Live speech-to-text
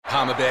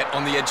Palmerbet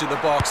on the edge of the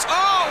box.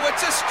 Oh,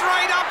 it's a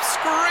straight-up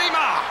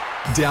screamer!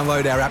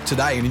 Download our app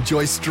today and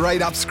enjoy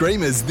straight-up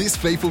screamers this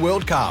FIFA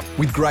World Cup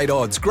with great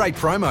odds, great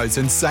promos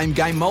and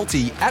same-game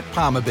multi at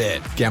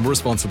Palmerbet. Gamble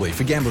responsibly.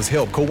 For Gamblers'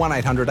 Help, call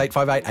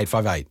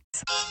 1-800-858-858.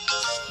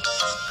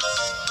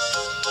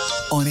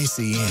 On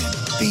SEN,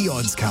 The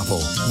Odds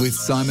Couple with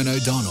Simon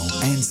O'Donnell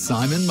and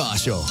Simon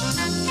Marshall.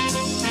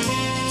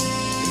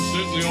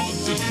 Certainly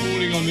odds this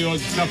morning on The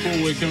Odds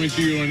Couple. We're coming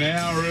to you an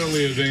hour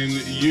earlier than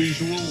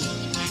usual.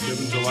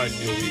 7 till 8,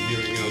 you'll be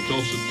hearing our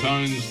dulcet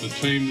tones, the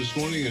team this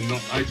morning, and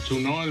not 8 till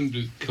 9,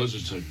 because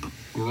it's a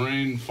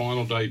grand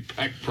final day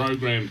packed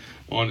program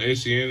on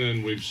SEN,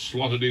 and we've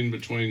slotted in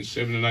between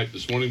 7 and 8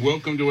 this morning.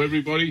 Welcome to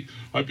everybody.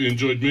 Hope you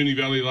enjoyed Moonee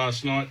Valley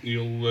last night, and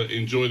you'll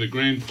enjoy the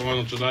grand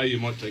final today. You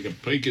might take a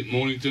peek at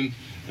Mornington,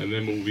 and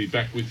then we'll be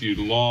back with you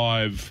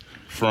live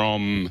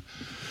from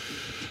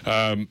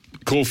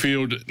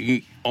Caulfield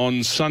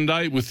on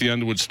Sunday with the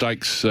Underwood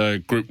Stakes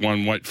Group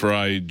 1 Weight for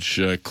Age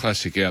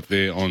Classic out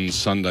there on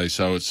Sunday.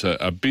 So it's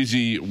a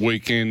busy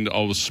weekend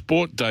of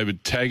sport.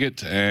 David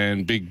Taggart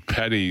and Big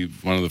Paddy,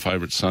 one of the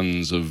favourite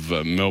sons of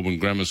Melbourne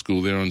Grammar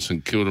School there on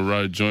St Kilda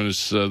Road, join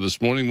us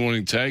this morning.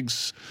 Morning,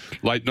 Tags.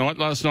 Late night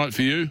last night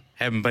for you?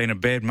 Haven't been to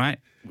bed, mate.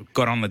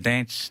 Got on the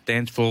dance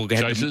floor.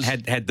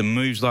 Had the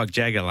moves like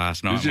Jagger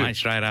last night, mate.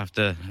 Straight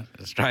after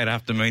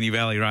Moonee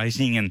Valley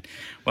racing, and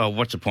well,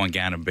 what's the point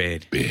going to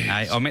bed?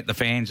 I met the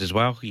fans as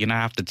well. You know,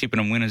 after tipping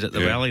them winners at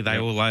the Valley, they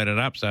all loaded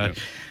up. So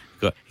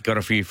got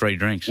a few free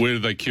drinks. Where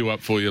did they queue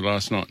up for you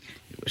last night?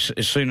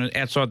 As soon as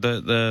outside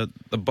the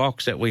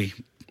box that we.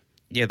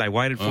 Yeah, they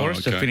waited for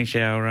us to finish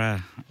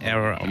our.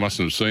 I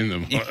mustn't have seen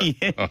them,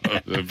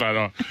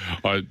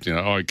 but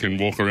I can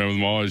walk around with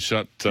my eyes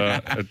shut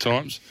at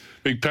times.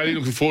 Big Paddy,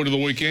 looking forward to the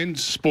weekend.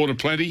 Sport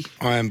aplenty.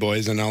 I am,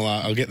 boys, and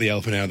I'll get the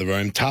elephant out of the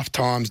room. Tough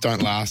times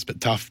don't last,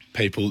 but tough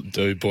people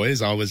do,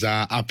 boys. I was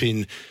up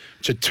in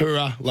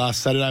Chatura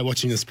last Saturday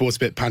watching the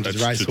Sportsbet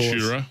Punters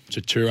racehorse.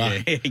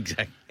 Chatura. Yeah,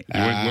 exactly. You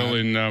went well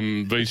in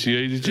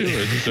VCE, did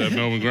you, at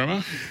Melbourne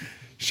Grammar?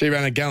 She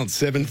ran a gallant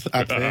 7th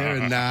up there,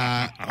 and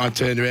I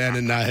turned around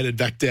and headed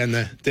back down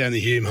the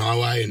Hume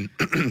Highway,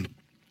 and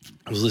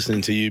I was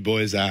listening to you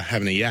boys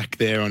having a yak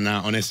there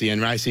on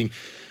SEN Racing.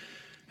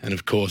 And,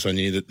 of course, I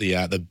knew that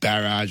the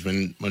barrage,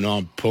 when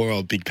poor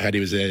old Big Paddy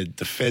was there,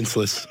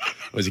 defenceless,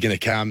 was going to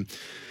come.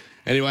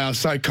 Anyway, I was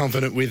so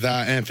confident with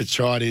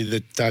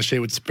Amphitrite that she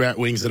would sprout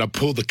wings that I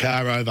pulled the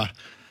car over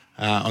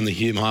on the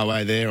Hume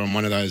Highway there on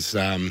one of those,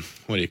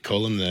 what do you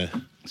call them, the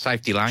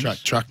safety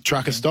lanes?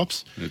 Trucker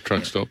stops. The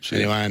truck stops, yeah.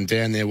 Anyway, I'm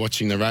down there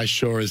watching the race.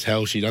 Sure as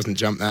hell, she doesn't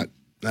jump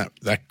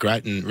that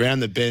great. And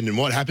round the bend, and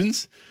what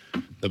happens?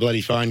 The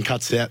bloody phone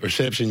cuts out,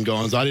 reception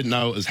gone. I didn't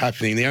know it was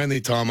happening. The only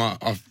time I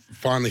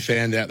finally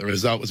found out the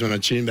result was when I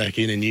tuned back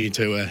in and you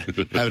two were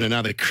having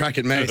another crack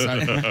at me. So,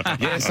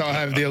 yes, I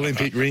have the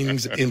Olympic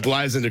rings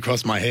emblazoned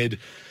across my head.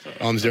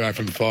 I'm 0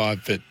 from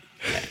 5, but...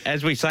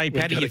 As we say,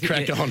 Paddy,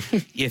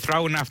 you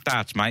throw enough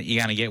darts, mate,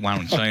 you're going to get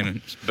one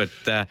soon. But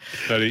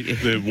Paddy,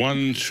 the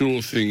one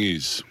sure thing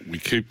is we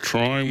keep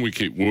trying, we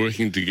keep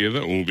working together,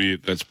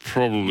 albeit that's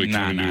probably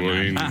coming to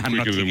an end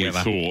quicker than we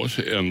thought,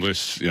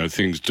 unless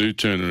things do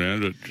turn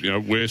around. But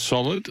we're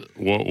solid.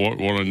 What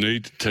I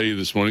need to tell you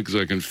this morning, because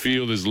I can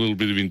feel there's a little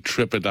bit of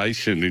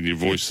intrepidation in your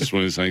voice this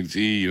morning, saying,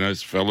 "Gee,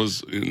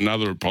 fellas,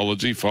 another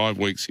apology. 5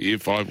 weeks here,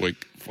 5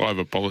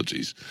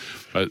 apologies."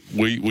 But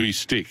we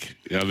stick.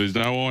 There's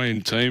no I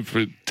in team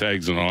for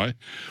Tags and I.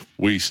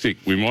 We stick.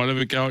 We might have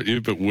a go at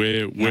you, but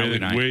we're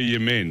your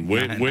men.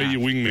 We're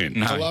your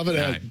wingmen. I love it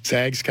how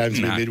Tags came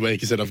to me midweek.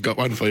 He said, "I've got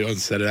one for you on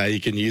Saturday. You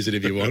can use it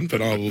if you want,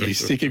 but I will be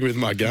sticking with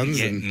my guns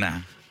and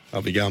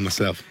I'll be going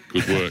myself."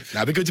 Good work.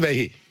 But good to be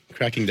here.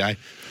 Cracking day.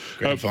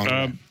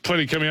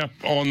 Plenty coming up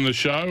on the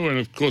show, and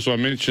of course I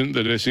mentioned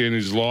that SEN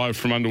is live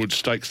from Underwood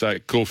Stakes Day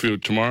at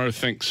Caulfield tomorrow,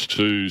 thanks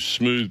to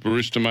smooth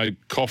barista-made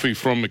coffee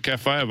from the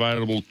cafe,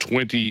 available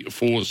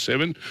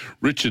 24/7.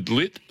 Richard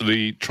Litt,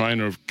 the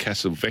trainer of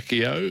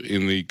Casavecchio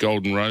in the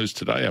Golden Rose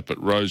today up at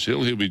Rose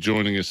Hill. He'll be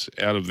joining us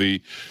out of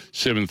the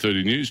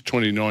 7:30 news,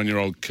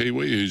 29-year-old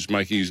Kiwi who's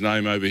making his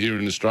name over here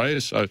in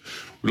Australia. So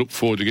we look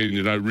forward to getting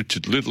to know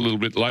Richard Litt a little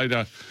bit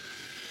later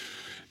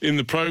in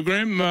the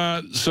program.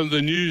 So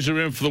the news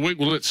around for the week.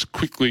 Well, let's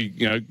quickly,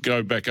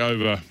 go back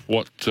over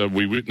what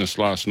we witnessed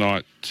last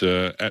night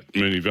at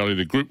Moonee Valley,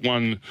 the Group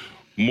 1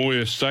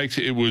 Moir Stakes.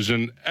 It was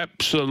an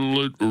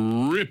absolute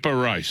ripper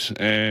race,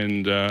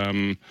 and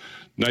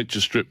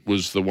Nature Strip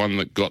was the one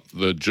that got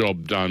the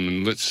job done.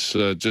 And let's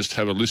just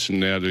have a listen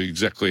now to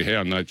exactly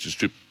how Nature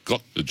Strip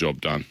got the job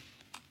done.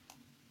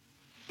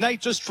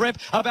 Nature Strip,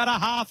 about a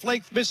half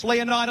length. Miss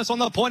Leonidas on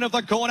the point of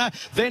the corner.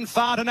 Then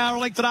Fardana, a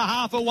length and a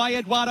half away.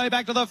 Eduardo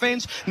back to the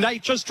fence.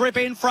 Nature Strip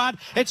in front.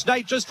 It's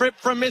Nature Strip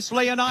from Miss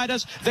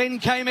Leonidas. Then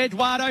came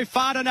Eduardo.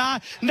 Fardana.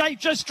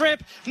 Nature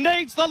Strip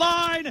needs the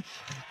line.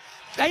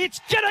 It's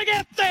going to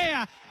get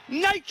there.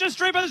 Nature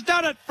Strip has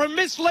done it from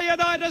Miss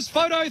Leonidas,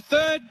 photo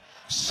third.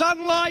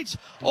 Sunlight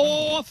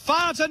or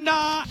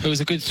Fartanar. It was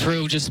a good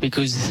thrill just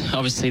because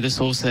obviously this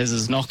horse has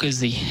his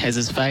knockers, he has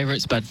his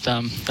favourites, but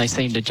they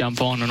seem to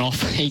jump on and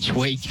off each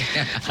week.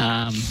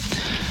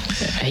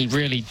 He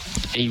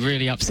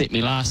really upset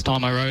me last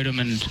time I rode him,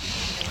 and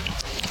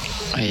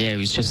it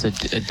was just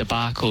a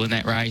debacle in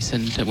that race,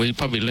 and we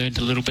probably learned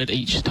a little bit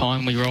each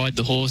time we ride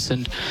the horse,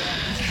 and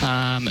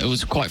it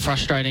was quite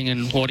frustrating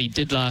in what he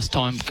did last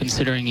time,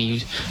 considering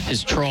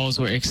his trials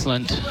were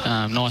excellent,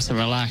 nice and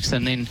relaxed,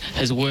 and then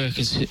his work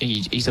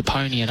he's a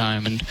pony at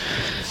home,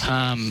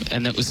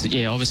 and that was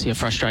obviously a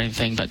frustrating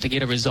thing. But to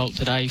get a result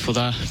today for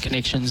the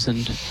connections,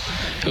 and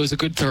it was a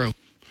good thrill.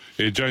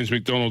 Yeah, James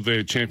McDonald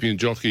there, champion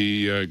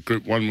jockey,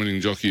 Group 1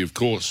 winning jockey, of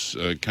course,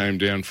 came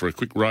down for a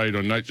quick raid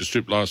on Nature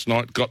Strip last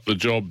night, got the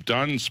job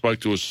done, spoke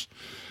to us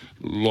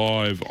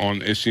live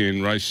on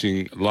SEN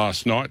Racing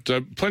last night.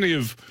 Plenty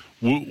of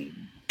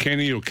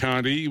Kenny or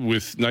Cardi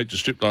with Nature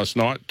Strip last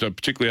night,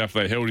 particularly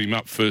after they held him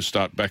up first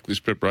start back this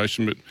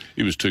preparation, but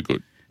he was too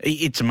good.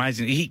 It's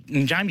amazing.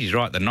 And James is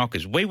right, the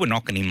knockers. We were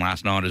knocking him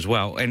last night as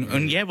well,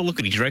 and you have a look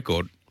at his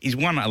record. He's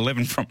won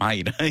 11 from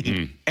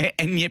 18,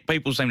 and yet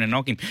people seem to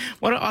knock him.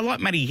 What I like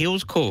Matty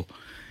Hill's call.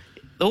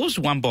 The horse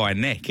won by a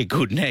neck, a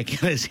good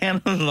neck. It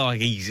sounded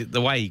like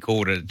the way he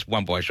called it, it's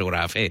won by a short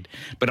half head.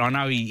 But I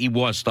know he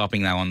was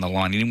stopping, though, on the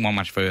line. He didn't want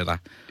much further.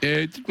 Yeah,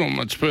 he didn't want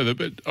much further.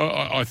 But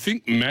I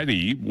think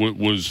Matty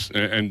was,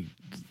 and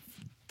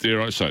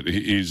dare I say it,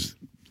 he's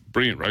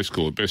brilliant race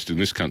caller, best in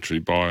this country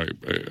by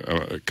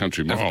a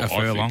country mile. A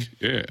furlong.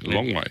 Yeah, a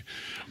long way.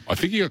 I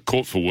think he got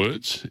caught for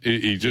words.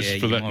 He just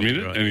for that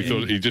minute, right. And he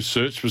thought he just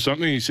searched for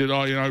something. He said,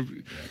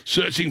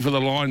 searching for the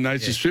line,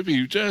 Nature Strip.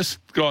 He just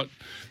got.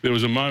 There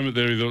was a moment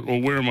there. He thought,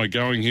 well, where am I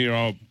going here?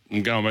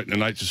 I'm going back to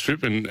Nature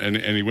Strip, and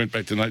he went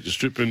back to Nature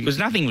Strip. Because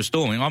nothing was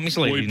storming.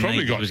 Obviously, he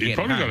probably got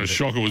a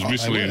shock. It was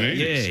Miss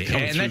Leonidas. Yeah,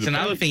 and that's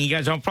another thing. He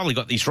goes, I've probably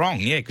got this wrong.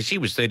 Yeah, because she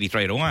was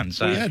 33-1.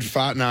 So we had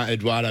Fartanar,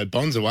 Eduardo,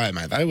 Bonds away,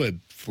 mate. They were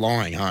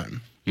flying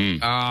home.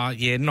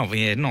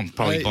 Not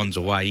probably Bonds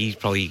away.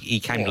 He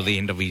came to the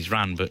end of his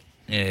run, but.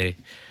 Yeah.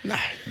 No,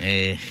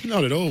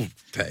 not at all,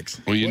 Tags.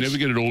 Well, you never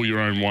get it all your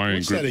own way.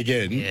 Watch that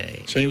again. Yeah.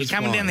 He was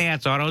coming down the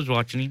outside. I was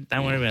watching him.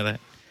 Don't worry about that.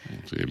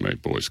 Yeah,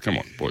 mate, boys. Come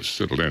on, boys.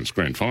 Settle down. It's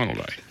grand final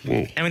day.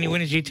 Whoa. How many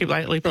winners you tip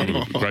lately,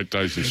 Peter? Great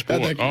days in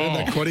sport. How'd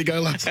that quaddie go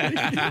last week?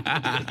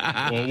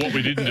 Well, what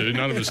we didn't do,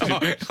 none of us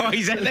tipped.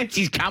 That's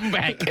his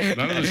comeback.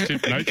 None of us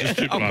tipped Nature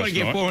Strip last night. I've got to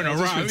get 4 in a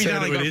row. He's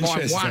only got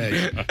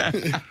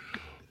 5-1.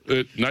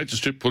 Nature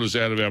Strip put us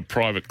out of our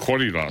private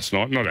quaddie last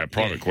night. Not our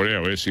private quaddie,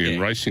 our SEN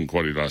Racing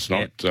quaddie last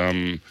night.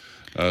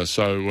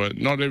 So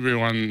not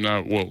everyone,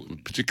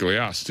 particularly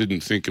us,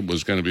 didn't think it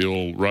was going to be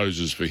all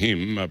roses for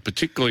him,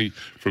 particularly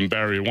from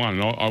barrier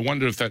 1. I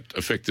wonder if that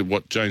affected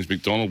what James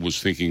McDonald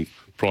was thinking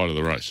prior to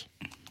the race.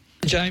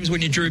 James,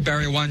 when you drew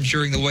barrier 1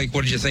 during the week,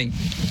 what did you think?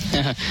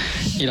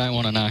 You don't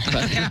want to know.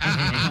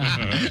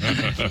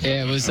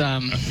 It was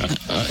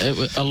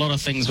a lot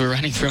of things were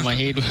running through my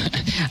head.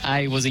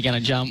 A, was he going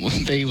to jump?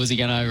 B, was he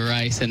going to over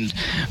race? And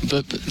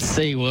but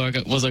C,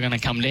 was I going to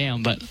come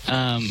down? But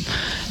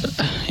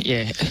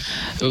it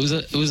was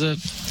a.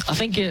 I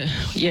think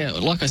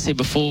like I said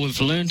before,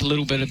 we've learned a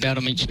little bit about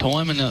him each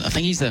time, and I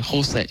think he's a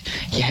horse that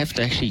you have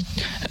to actually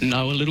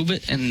know a little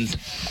bit. And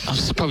I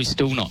was probably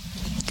still not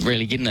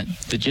really getting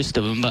the gist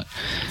of him, but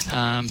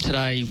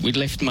today we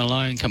left him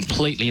alone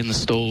completely in the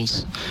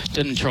stalls.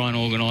 Didn't try and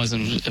organise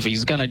him. If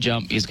he's going to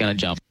jump, he's going to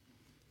jump.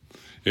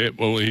 Yeah,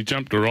 well, he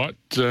jumped all right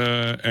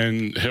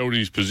and held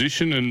his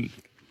position and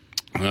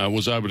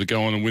was able to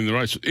go on and win the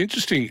race.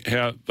 Interesting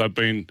how they've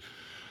been.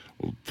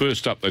 Well,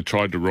 first up, they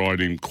tried to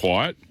ride him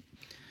quiet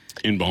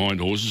in behind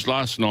horses.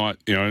 Last night,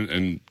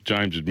 and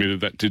James admitted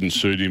that didn't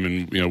suit him,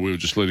 and we were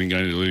just letting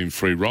him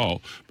free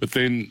roll. But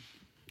then,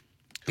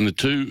 in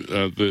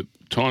the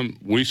time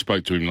we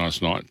spoke to him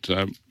last night,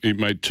 he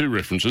made 2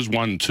 references,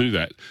 one to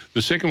that.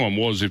 The second one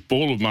was if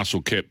Ball of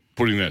Muscle kept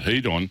putting that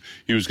heat on,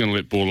 he was going to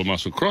let Ball of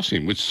Muscle cross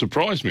him, which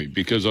surprised me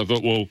because I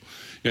thought,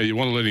 you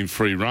want to let him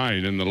free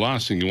rein, and the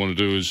last thing you want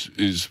to do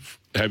is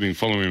have him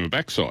follow him a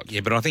backside.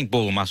 Yeah, but I think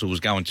Ball of Muscle was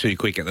going too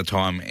quick at the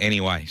time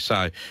anyway,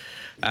 so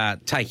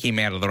take him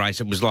out of the race.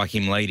 It was like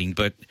him leading,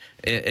 but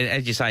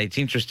as you say, it's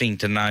interesting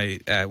to know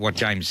what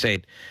James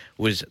said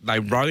was they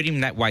rode him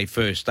that way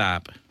first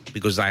up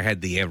because they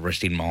had the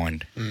Everest in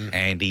mind.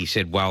 And he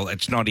said, well,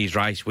 it's not his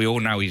race. We all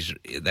know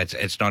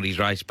it's not his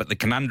race. But the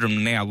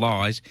conundrum now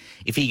lies,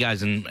 if he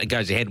goes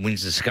ahead and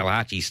wins the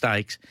Scalacci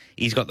Stakes,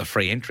 he's got the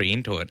free entry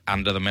into it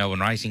under the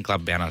Melbourne Racing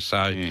Club banner. So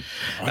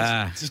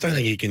I just don't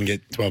think he can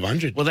get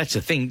 1,200. Well, that's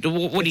the thing.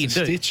 What do you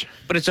do? Stitch.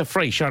 But it's a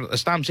free shot at the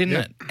stumps, isn't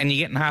it? And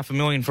you're getting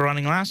 $500,000 for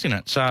running last in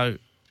it. So,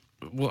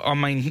 I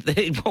mean,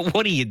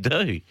 what do you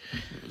do?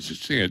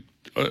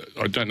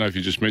 I don't know if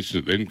you just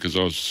mentioned it then because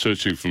I was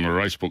searching from a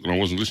race book and I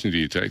wasn't listening to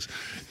your text.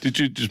 Did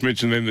you just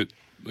mention then that,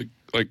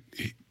 like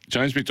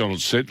James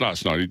McDonald said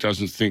last night, he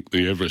doesn't think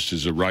the Everest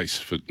is a race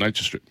for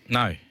Nature Strip?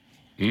 No,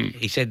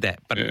 he said that.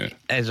 But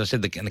as I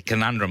said, the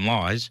conundrum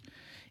lies,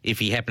 if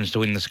he happens to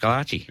win the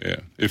Scalacci.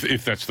 Yeah,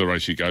 if that's the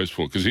race he goes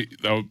for, because they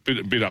were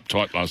a bit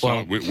uptight last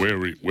night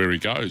where he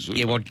goes.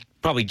 Yeah, well,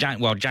 probably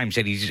James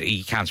said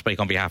he can't speak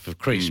on behalf of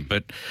Chris,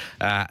 but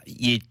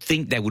you'd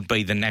think that would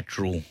be the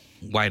natural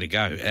way to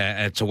go.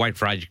 It's a weight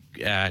for age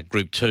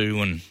Group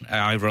 2 and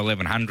over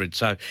 1100,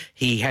 so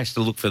he has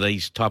to look for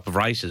these type of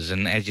races,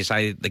 and as you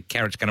say, the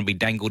carrot's going to be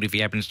dangled if he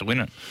happens to win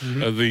it.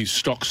 The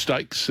stock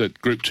stakes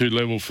at Group 2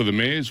 level for the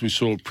mares, we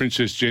saw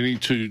Princess Jenny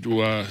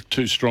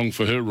too strong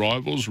for her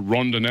rivals.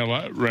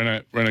 Rondinello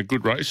ran a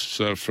good race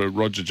for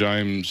Roger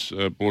James,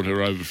 brought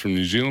her over from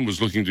New Zealand,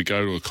 was looking to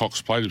go to a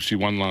Cox Plate if she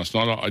won last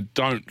night. I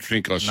don't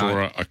think I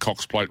saw a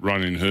Cox Plate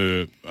run in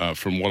her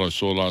from what I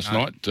saw last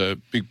night.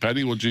 Big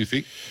Paddy, what do you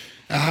think?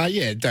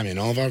 Yeah, Damien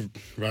Oliver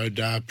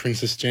rode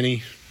Princess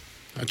Jenny.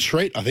 A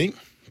treat, I think.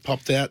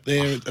 Popped out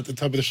there at the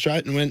top of the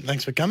straight and went,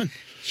 thanks for coming.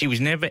 She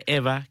was never,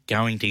 ever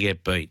going to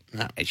get beat.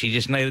 No. She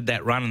just needed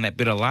that run and that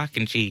bit of luck,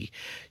 and she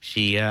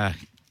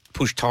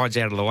pushed Tides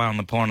out of the way on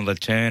the point of the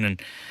turn,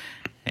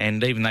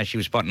 and even though she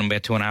was spotting them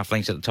about 2.5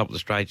 lengths at the top of the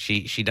straight,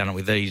 she done it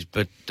with ease.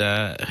 But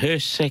her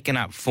second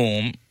up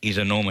form is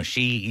enormous.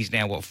 She is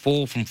now,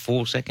 4 from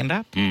 4 second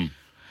up?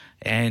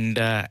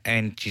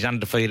 And she's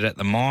undefeated at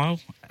the mile.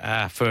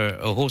 For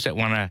a horse that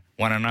won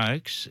an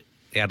Oaks,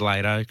 the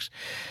Adelaide Oaks,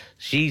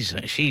 she's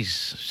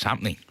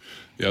something.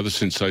 The other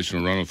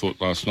sensational run I thought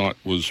last night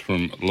was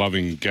from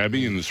Loving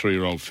Gabby in the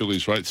 3-year-old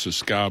fillies race, the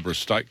Scarborough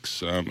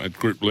Stakes at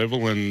group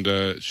level,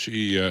 and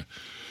she's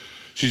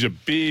a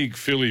big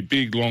filly,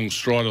 big long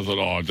strider. I thought,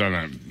 I don't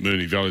know,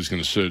 Moonee Valley's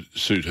going to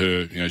suit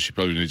her. You know, she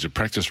probably needs a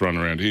practice run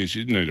around here.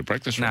 She didn't need a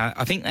practice run. No,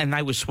 I think, and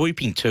they were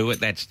swooping too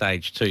at that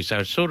stage too, so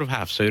it sort of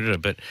half suited her.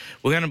 But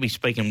we're going to be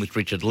speaking with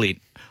Richard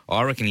Litt.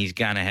 I reckon he's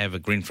going to have a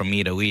grin from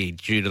ear to ear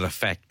due to the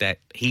fact that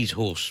his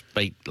horse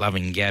beat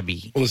Loving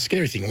Gabby. Well, the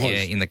scary thing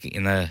was, in the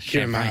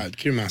Kieran Maher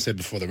said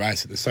before the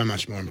race that there's so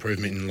much more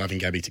improvement in Loving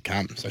Gabby to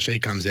come. So she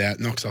comes out,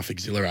 knocks off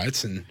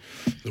Exhilarates, and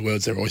the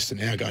world's their oyster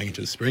now going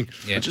into the spring.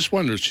 Yeah. I just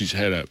wonder if she's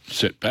had a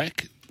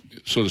setback,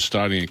 sort of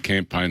starting a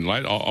campaign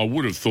late. I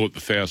would have thought the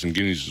 1,000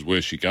 guineas is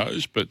where she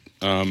goes, but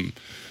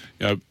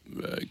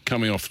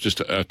coming off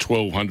just a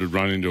 1,200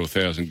 run into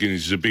 1,000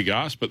 guineas is a big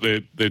ask. But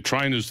they're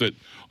trainers that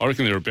I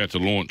reckon they're about to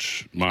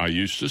launch Mar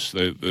Eustace.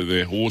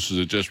 Their horses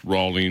are just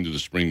rolling into the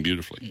spring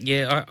beautifully.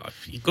 Yeah,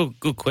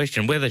 good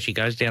question. Whether she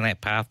goes down that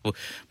path, we're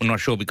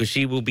not sure, because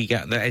she will be,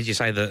 as you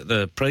say,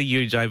 the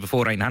prelude's over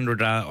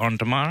 1,400 on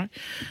tomorrow.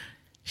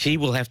 She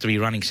will have to be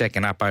running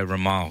second up over a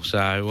mile.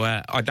 So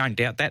I don't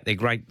doubt that. They're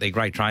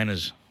great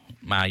trainers,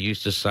 Mar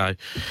Eustace. So,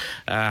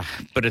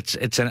 but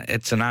it's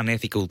an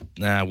unethical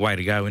way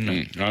to go, isn't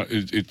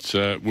it?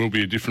 It will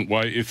be a different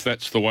way if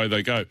that's the way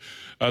they go.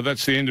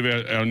 That's the end of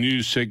our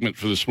news segment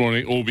for this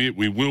morning, albeit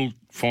we will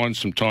find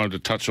some time to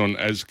touch on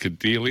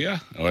Ascadelia,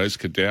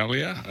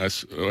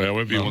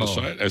 however you want to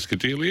say it,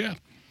 Ascadelia,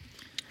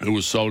 who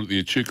was sold at the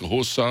Echuca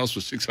horse sales for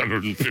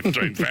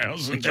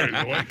 $615,000 during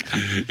the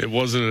week. It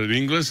wasn't at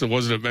Inglis, it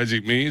wasn't at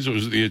Magic Millions, it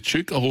was at the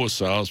Echuca horse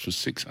sales for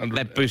 $600,000.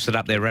 That boosted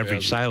up their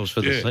average sales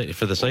for the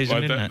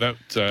season, didn't it?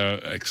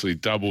 That actually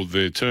doubled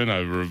their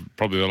turnover of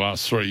probably the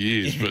last 3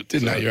 years. But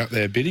didn't know you're up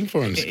there bidding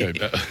for them, Scoop.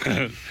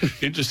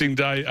 Interesting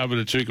day up at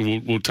Echuca.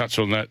 We'll touch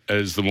on that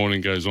as the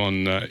morning goes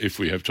on if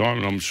we have time,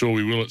 and I'm sure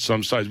we will at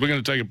some stage. We're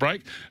going to take a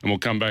break, and we'll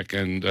come back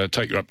and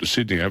take you up to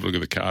Sydney. Have a look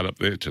at the card up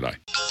there today.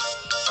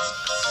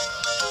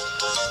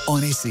 On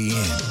SEN,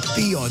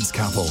 The Odds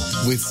Couple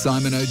with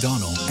Simon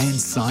O'Donnell and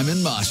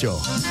Simon Marshall.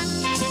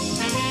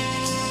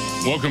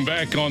 Welcome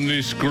back on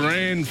this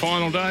grand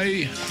final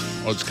day.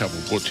 Odds Couple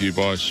brought to you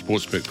by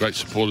Sportsbet. Great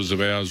supporters of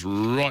ours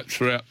right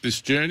throughout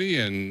this journey,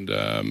 and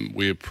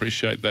we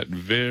appreciate that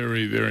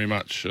very, very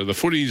much. The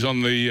footy's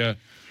on the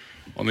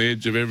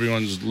edge of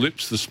everyone's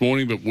lips this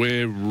morning, but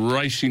we're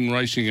racing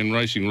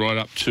right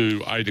up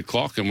to 8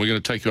 o'clock, and we're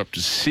going to take you up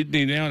to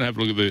Sydney now and have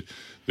a look at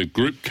the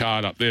group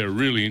card up there, a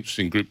really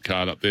interesting group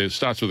card up there. It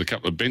starts with a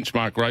couple of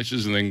benchmark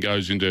races and then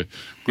goes into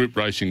group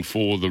racing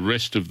for the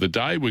rest of the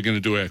day. We're going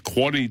to do our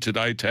quaddie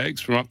today,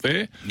 Tags, from up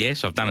there.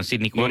 Yes, I've done a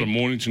Sydney quaddie. Not a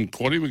Mornington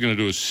quaddie. We're going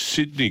to do a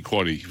Sydney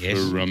quaddie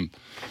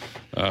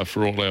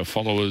for all our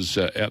followers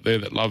out there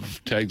that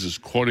love Tags'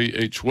 quaddie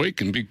each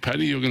week. And Big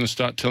Paddy, you're going to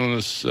start telling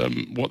us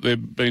what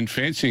they've been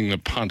fancying the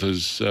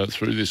punters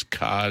through this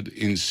card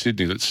in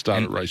Sydney. Let's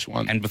start at race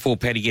 1. And before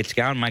Paddy gets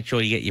going, make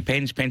sure you get your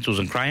pens, pencils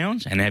and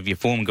crayons and have your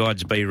form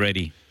guides be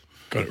ready.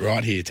 Got it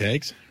right here,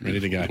 Tags. Ready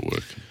to go.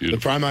 The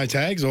Beautiful. promo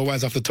tags,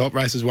 always off the top,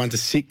 races 1 to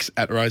 6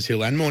 at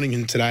Rosehill and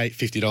Mornington today.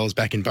 $50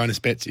 back in bonus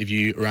bets if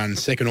you run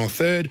second or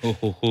third,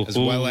 as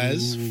well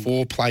as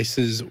 4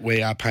 places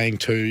we are paying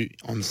to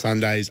on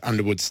Sunday's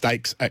Underwood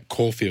Stakes at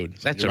Caulfield.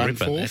 That's a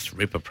ripper. That's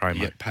ripper promo.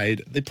 You get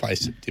paid the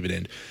place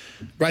dividend.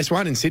 Race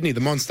 1 in Sydney,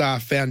 the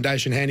Monstar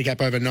Foundation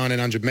handicap over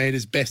 1,900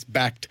 metres, best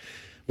backed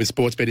with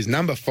Sportsbet is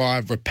number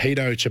 5,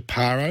 Rapido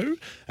Chaparro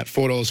at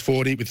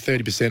 $4.40 with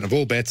 30% of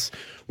all bets.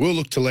 Will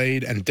look to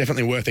lead and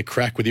definitely worth a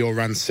crack with your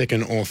run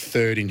second or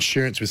third.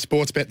 Insurance with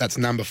Sportsbet, that's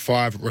number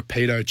 5,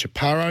 Rapido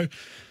Chaparro.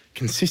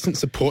 Consistent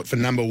support for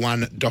number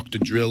 1, Dr.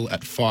 Drill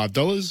at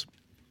 $5.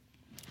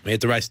 We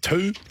head to race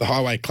 2, the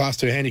Highway Class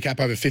 2 handicap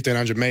over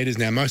 1,500 metres.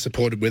 Now, most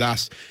supported with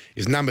us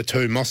is number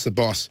 2, Moss the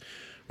Boss.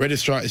 Ready to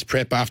strike his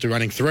prep after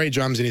running 3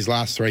 drums in his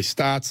last 3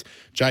 starts.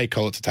 Jay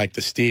Collett to take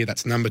the steer.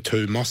 That's number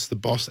 2, Moss the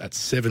Boss at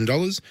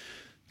 $7.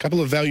 Couple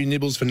of value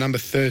nibbles for number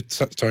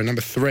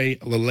 3,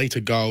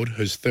 Lolita Gold,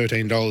 who's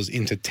 $13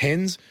 into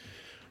 10s.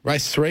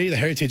 Race 3, the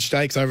Heritage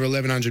Stakes over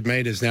 1,100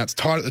 metres. Now, it's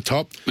tight at the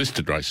top.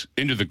 Listed race.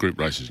 Into the group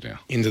races now.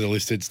 Into the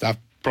listed stuff.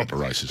 Proper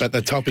races. But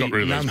the top got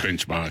rid of those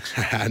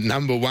benchmarks.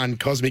 Number 1,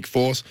 Cosmic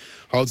Force,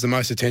 holds the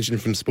most attention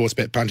from sports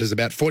bet punters.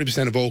 About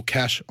 40% of all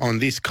cash on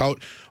this colt.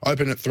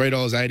 Open at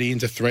 $3.80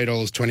 into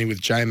 $3.20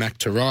 with J-Mac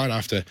to ride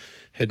after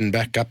heading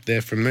back up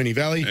there from Moonee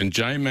Valley. And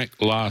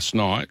J-Mac last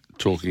night,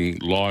 talking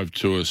live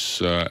to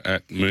us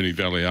at Moonee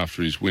Valley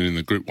after his win in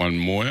the Group 1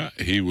 Moir,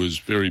 he was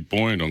very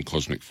buoyant on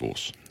Cosmic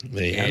Force.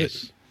 There you have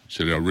it.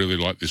 Said, I really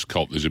like this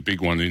colt. There's a big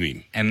one in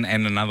him. And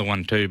another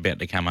one too about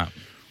to come up.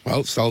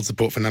 Well, sold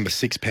support for number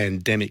 6,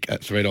 Pandemic,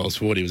 at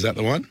 $3.40. Was that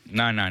the one?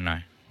 No.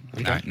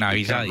 Okay. No,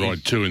 He can't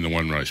ride 2 in the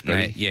one race,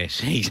 Paddy.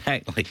 Yes,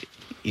 exactly.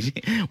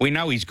 We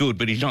know he's good,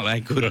 but he's not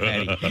that good,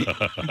 Paddy.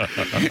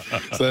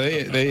 So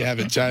there you have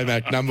it,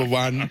 J-Mac, number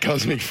 1,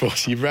 Cosmic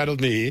Force. You've rattled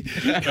me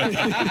here.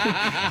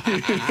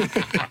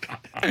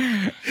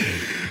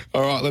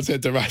 All right, let's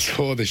head to race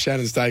 4, the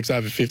Shannon Stakes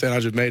over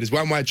 1,500 metres.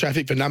 One-way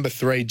traffic for number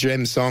 3,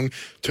 Gem Song,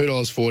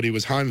 $2.40.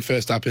 Was home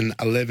first up in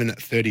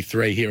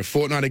 11.33 here a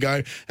fortnight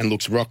ago and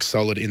looks rock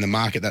solid in the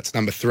market. That's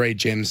number 3,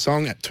 Gem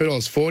Song at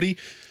 $2.40.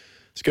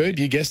 It's good.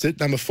 You guessed it.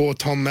 Number 4,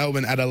 Tom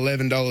Melbourne at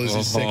 $11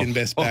 is second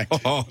best backed.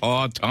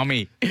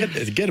 Tommy.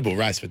 It's a gettable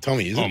race for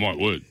Tommy, isn't it? Oh, my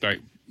word.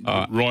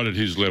 Right at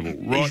his level.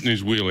 Right in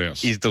his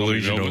wheelhouse. He's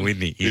delusional,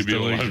 isn't he? He'll be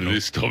all over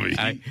this, Tommy.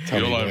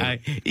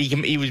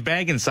 He was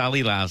bagging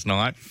Sully last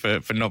night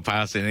for not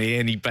passing,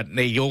 but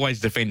he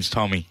always defends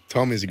Tommy.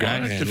 Tommy's a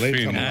great man.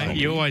 Leave Tommy.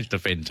 You always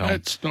defend Tommy.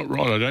 That's not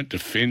right. I don't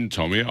defend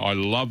Tommy. I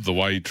love the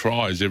way he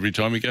tries every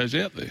time he goes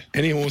out there.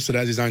 Any horse that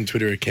has his own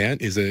Twitter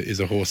account is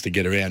a horse to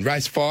get around.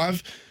 Race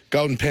 5.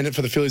 Golden Pennant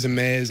for the fillies and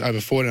mares over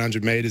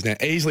 1,400 metres. Now,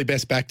 easily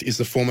best backed is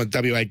the former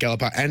WA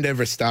Galloper and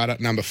Everest starter,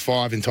 number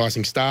 5,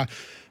 Enticing Star.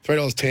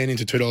 $3.10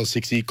 into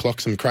 $2.60.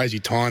 Clocked some crazy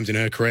times in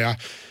her career.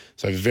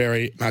 So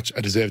very much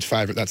a deserved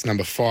favourite. That's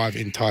number 5,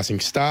 Enticing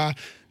Star.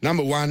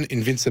 Number 1,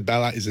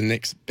 Invincibella, is the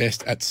next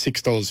best at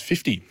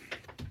 $6.50.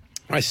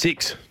 Race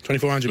 6,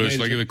 2,400 metres.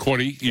 First leg of the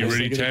quaddie. You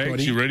ready,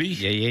 Tags? You ready?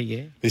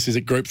 Yeah. This is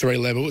at Group 3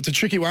 level. It's a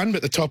tricky one,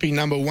 but the toppy,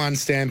 number 1,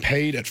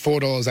 Stampede, at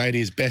 $4.80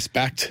 is best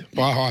backed.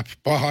 By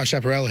High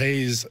Chaparral,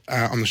 he's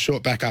on the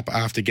short back up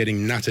after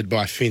getting nutted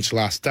by Finch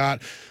last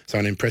start. So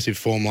an impressive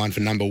form line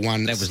for number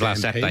 1, That was Stampede.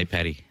 last Saturday,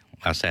 Paddy.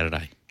 Last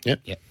Saturday. Yep.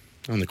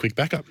 On the quick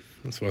backup.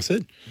 That's what I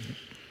said.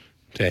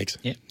 Tags.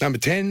 Yep. Number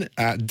 10,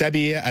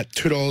 Dabier at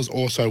 $2,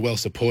 also well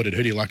supported.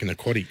 Who do you like in the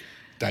quaddie,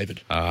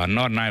 David?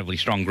 Not an overly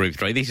strong Group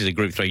 3. This is a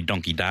Group 3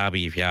 donkey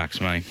derby, if you ask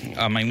me.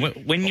 I mean,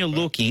 when you're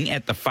looking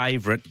at the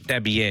favourite,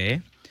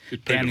 Dabier...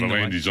 Peter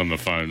Valandy's on the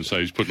phone, so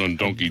he's putting on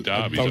Donkey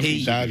Derby.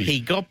 He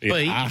got beat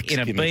in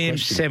a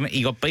BM7.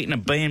 He got beaten a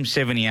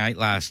BM78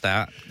 last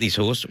start. This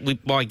horse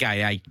by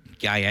Gay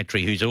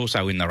Attree, who's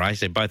also in the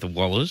race. They're both of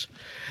Wallers.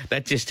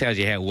 That just tells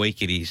you how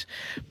weak it is.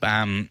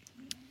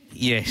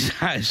 Yes.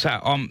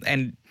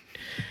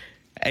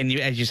 And you,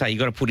 as you say, you've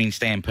got to put in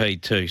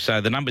Stampede too.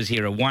 So the numbers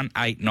here are 1,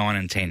 8, 9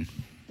 and 10.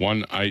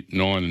 1, 8,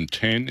 9 and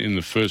 10 in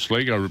the first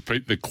leg. I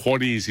repeat, the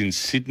quaddie is in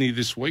Sydney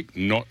this week,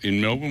 not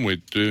in Melbourne. We're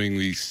doing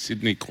the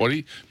Sydney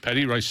quaddie.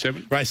 Paddy, race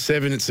 7? Race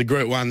 7, it's the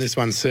Group 1. This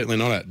one's certainly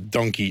not a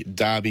donkey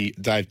derby,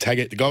 Dave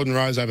Taggart. The Golden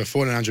Rose over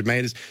 1,400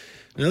 metres.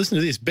 Now listen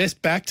to this.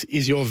 Best backed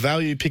is your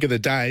value pick of the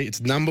day.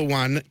 It's number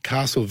 1,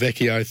 Castle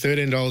Vecchio,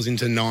 $13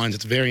 into 9s.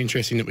 It's very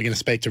interesting that we're going to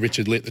speak to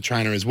Richard Litt, the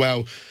trainer, as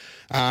well.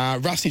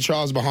 Rusty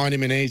Trials behind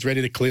him, and he's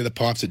ready to clear the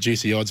pipes at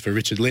juicy odds for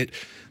Richard Litt.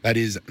 That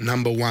is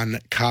number 1,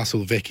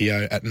 Castle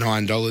Vecchio at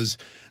 $9.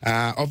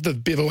 Of the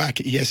Bivouac,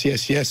 yes,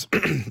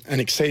 an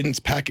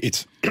exceedance pack,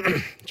 it's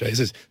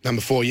Jesus,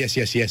 number 4, yes,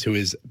 who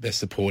is best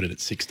supported at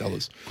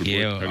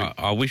 $6.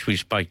 I wish we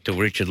spoke to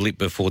Richard Litt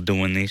before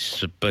doing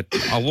this, but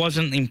I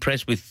wasn't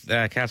impressed with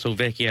Castle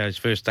Vecchio's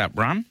first up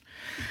run.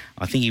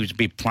 I think he was a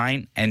bit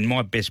plain, and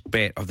my best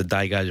bet of the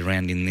day goes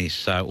around in this.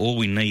 So all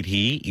we need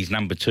here is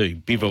number 2,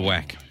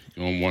 Bivouac.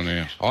 Gone 1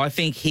 out. I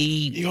think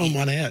You're gone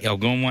 1 out. I've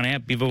gone 1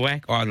 out,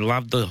 Bivouac. I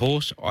love the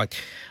horse.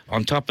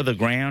 On top of the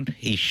ground,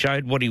 he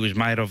showed what he was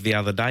made of the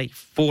other day.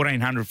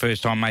 1,400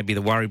 first time may be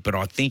the worry, but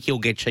I think he'll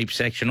get cheap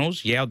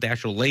sectionals. Yao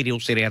Dash will lead.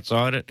 He'll sit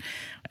outside it,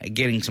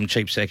 getting some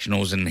cheap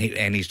sectionals, and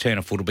his turn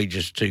of foot will be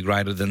just too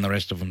greater than the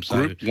rest of them. So,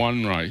 Group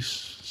 1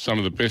 race, some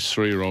of the best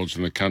 3-year-olds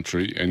in the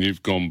country, and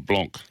you've gone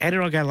Blanc. How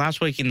did I go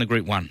last week in the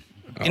Group 1?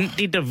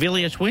 Did De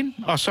Villiers win?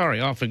 Oh,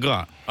 sorry, I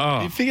forgot.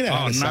 You figured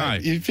out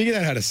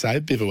how to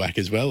save Bivouac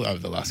as well over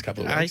the last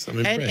couple of weeks. I'm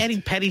impressed. How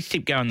did Paddy's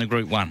tip go in the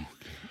Group 1?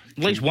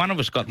 At least one of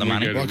us got the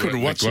money. I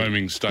couldn't watch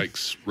Gloaming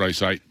Stakes,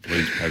 race 8,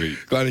 please, Paddy.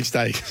 Gloaming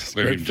Stakes,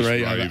 Let Group him 3,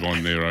 just rave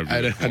on there over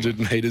 800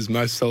 metres.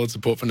 Most solid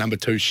support for number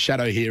 2,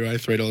 Shadow Hero,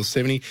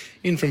 $3.70.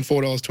 In from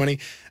 $4.20.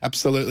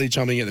 Absolutely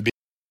chomping at the bit.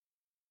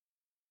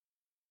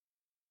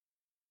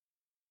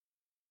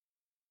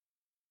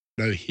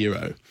 No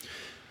Hero.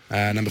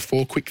 Number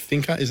 4, Quick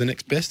Thinker is the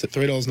next best at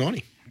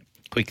 $3.90.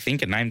 Quick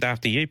Thinker, named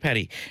after you,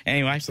 Paddy.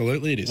 Anyway,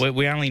 absolutely it is.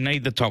 We only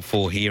need the top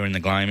 4 here in the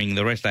gloaming.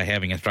 The rest are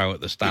having a throw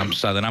at the stumps.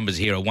 So the numbers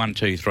here are 1,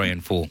 2, 3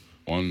 and 4.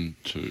 1,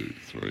 2,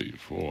 3,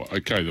 4.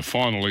 Okay, the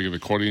final leg of the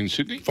quaddie in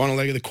Sydney. Final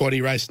leg of the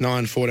quaddie, race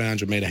 9,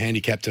 1,400 metre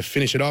handicap to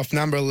finish it off.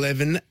 Number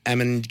 11,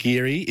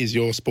 Amangiri, is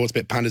your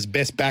Sportsbet punter's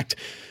best backed.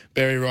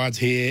 Berry rides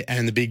here,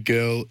 and the big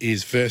girl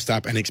is first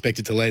up and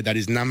expected to lead. That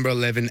is number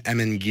 11,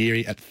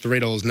 Amangiri, at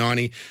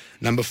 $3.90.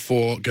 Number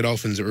 4,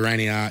 Godolphin's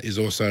Rainier, is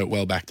also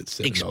well backed at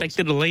 $7.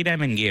 Expected to lead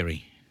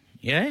Amangiri.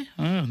 Yeah?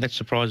 Oh, that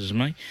surprises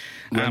me.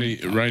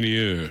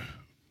 Rainier,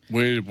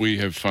 where did we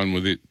have fun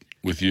with it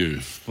with you?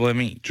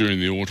 Fleming. During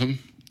the autumn?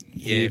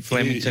 Yeah,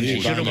 Flemington.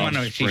 She should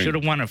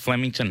have won at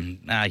Flemington,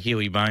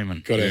 Huey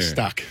Bowman. Got her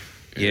stuck.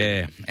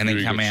 Yeah, and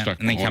then come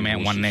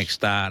out one next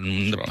start,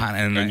 and the punt,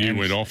 and you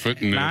went off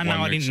it. And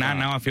I didn't.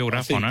 No, I filled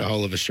up on it. The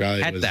whole of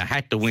Australia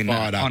had to win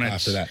fired up on it.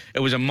 after that. It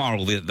was a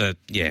moral. They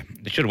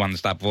should have won the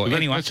start before.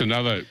 Anyway, that's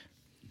another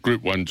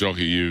Group 1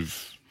 jockey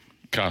you've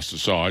cast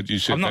aside. You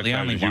said I'm not the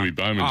only one. Huey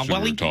Bowman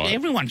should retire.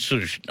 Everyone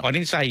should. I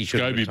didn't say he should.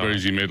 Gobi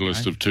Breezy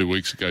medalist of 2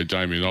 weeks ago,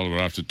 Damien Oliver,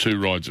 after 2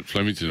 rides at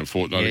Flemington a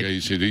fortnight ago, he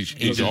said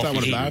he's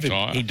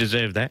off. He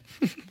deserved that.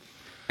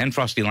 And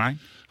Frosty Lane.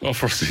 Oh,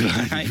 Frosty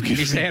Lane. You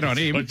missed out on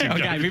him. I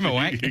gave him a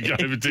whack. You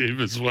gave it to him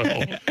as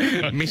well.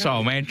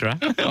 Missile mantra.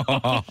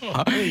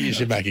 You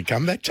should make a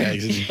comeback,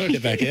 Tags, and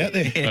get back out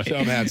there. Show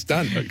them how it's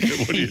done. Okay,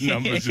 what are your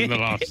numbers in the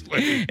last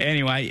leg?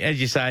 Anyway,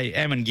 as you say,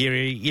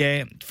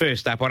 Amangiri,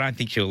 first up. I don't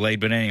think she'll lead,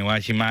 but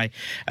anyway, she may.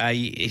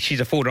 She's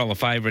a $4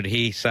 favourite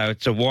here, so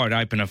it's a wide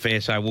open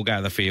affair, so we'll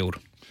go the field.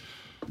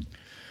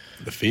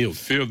 The field?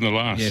 Field in the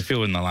last. Yeah,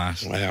 field in the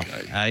last. Wow.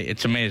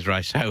 It's a mare's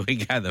race, so we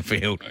go the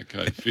field.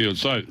 Okay, field.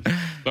 So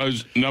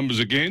those numbers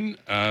again,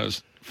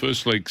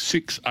 first leg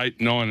 6,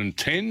 8, 9 and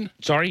 10.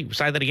 Sorry,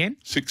 say that again?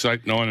 6,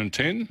 8, 9 and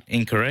 10.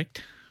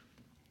 Incorrect.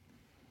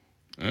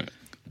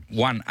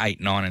 1, 8,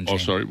 9 and 10. Oh,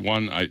 sorry,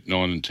 1, 8,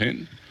 9 and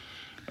 10.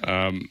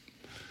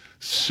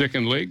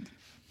 Second leg,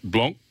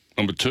 Blanc,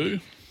 number 2.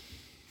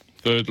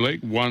 Third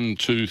leg, 1,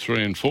 2,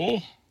 3 and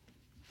 4.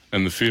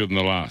 And the field in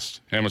the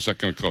last. How much is that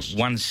going to cost?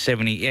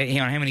 170.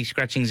 Hang on, how many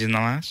scratchings in the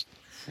last?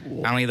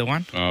 Only the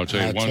one? I'll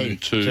tell you, 1,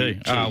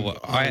 2.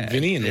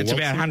 Vinny and it's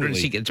about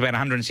 $160. It's about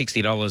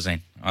 $160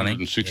 then. I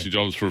think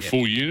 $160 for a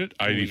full unit,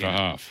 80 for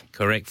half.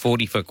 Correct.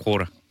 40 for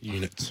quarter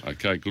units.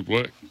 Okay, good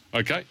work.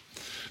 Okay.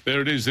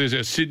 There it is. There's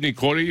our Sydney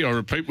quaddie. I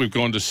repeat, we've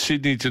gone to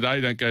Sydney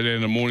today. Don't go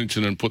down to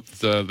Mornington and put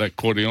that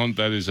quaddie on.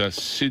 That is a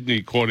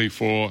Sydney quaddie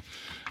for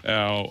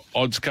our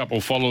odds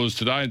couple followers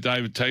today. And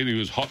David Tealy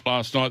was hot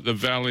last night at the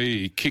Valley.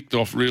 He kicked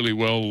off really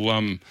well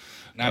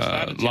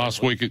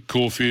last week at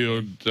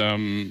Caulfield.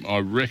 I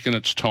reckon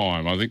it's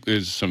time. I think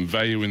there's some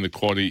value in the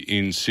quaddie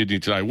in Sydney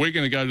today. We're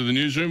going to go to the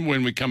newsroom.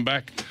 When we come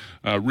back,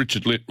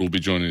 Richard Litt will be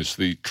joining us,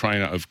 the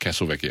trainer of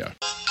Castlevecchio.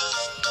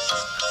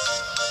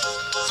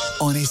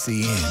 On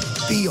SEN,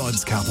 The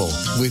Odds Couple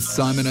with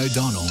Simon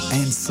O'Donnell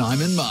and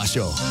Simon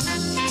Marshall.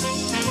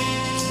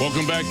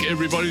 Welcome back,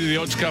 everybody, to The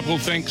Odds Couple.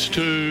 Thanks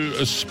to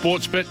a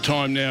Sportsbet.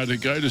 Time now to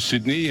go to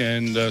Sydney,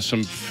 and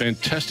some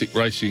fantastic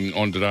racing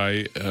on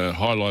today,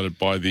 highlighted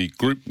by the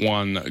Group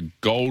 1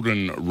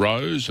 Golden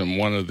Rose, and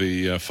one of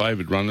the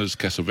favoured runners,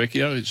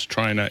 Castlevecchio. His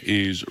trainer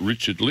is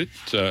Richard Litt,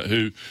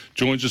 who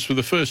joins us for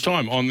the first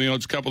time on The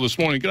Odds Couple this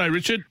morning. G'day,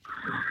 Richard.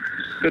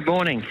 Good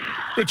morning.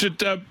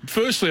 Richard,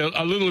 firstly,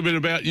 a little bit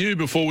about you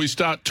before we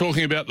start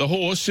talking about the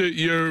horse.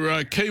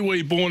 You're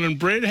Kiwi born and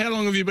bred. How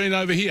long have you been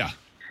over here?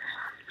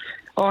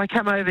 Oh, I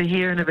came over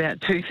here in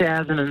about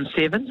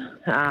 2007,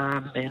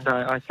 and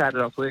I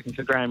started off working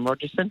for Graham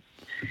Rogerson.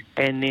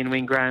 And then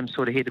when Graham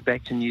sort of headed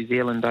back to New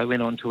Zealand, I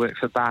went on to work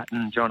for Bart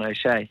and John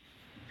O'Shea.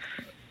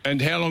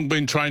 And how long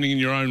been training in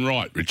your own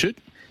right, Richard?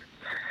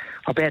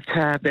 About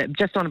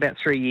just on about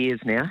 3 years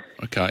now.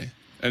 Okay.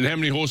 And how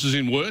many horses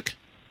in work?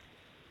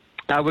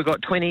 We've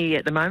got 20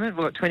 at the moment.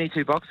 We've got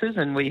 22 boxes,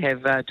 and we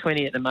have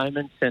 20 at the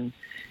moment. And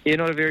yeah,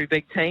 not a very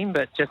big team,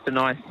 but just a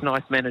nice,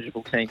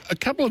 manageable team. A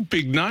couple of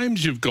big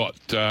names you've got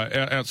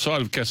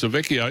outside of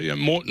Castlevecchio.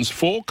 Morton's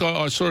Fork.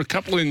 I saw a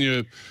couple in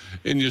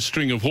your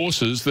string of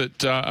horses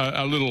that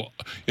are little,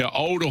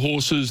 older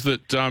horses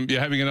that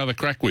you're having another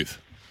crack with.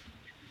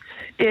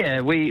 Yeah,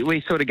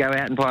 we sort of go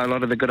out and buy a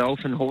lot of the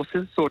Godolphin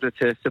horses, sort of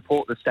to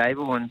support the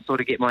stable and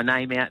sort of get my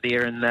name out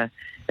there in the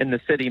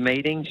city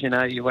meetings.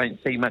 You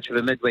won't see much of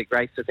a midweek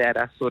race without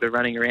us sort of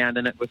running around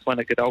in it with one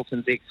of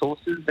Godolphin's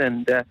ex-horses.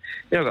 And, I've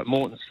got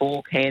Morton's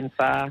Fork,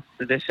 Handfast,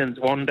 Seditions,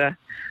 Wander.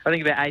 I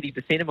think about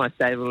 80% of my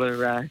stable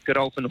are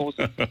Godolphin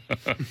horses.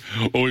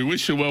 Well, we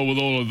wish you well with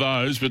all of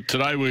those, but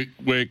today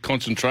we're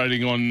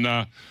concentrating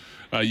on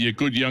your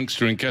good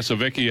youngster in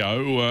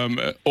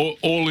Castlevecchio.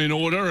 All in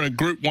order, a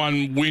Group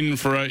 1 win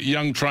for a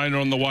young trainer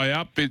on the way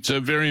up. It's a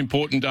very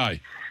important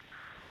day.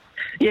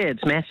 Yeah,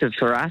 it's massive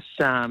for us.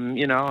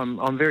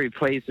 I'm very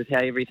pleased with how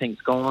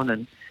everything's gone,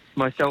 and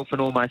myself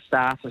and all my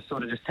staff are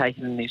sort of just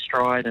taking in their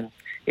stride, and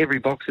every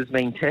box has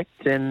been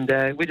ticked, and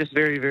we're just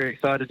very, very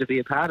excited to be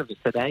a part of it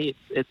today.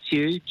 It's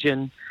huge,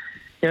 and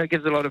it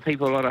gives a lot of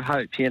people a lot of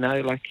hope,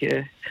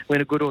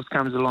 when a good horse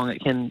comes along,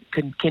 it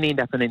can end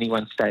up in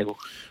anyone's stable.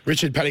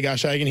 Richard, Paddy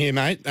Garshagen here,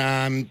 mate.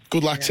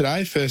 Good luck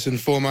today, first and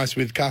foremost,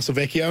 with Castle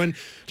Vecchio. And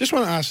just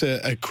want to ask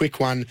a quick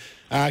one.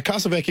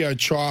 Castle Vecchio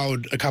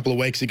trialled a couple of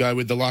weeks ago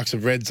with the likes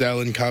of Red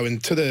Zell and co,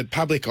 and to the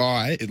public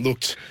eye, it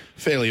looked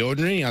fairly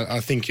ordinary. I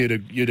think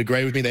you'd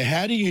agree with me there.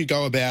 How do you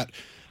go about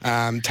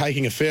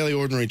taking a fairly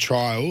ordinary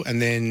trial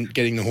and then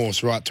getting the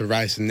horse right to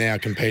race and now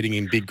competing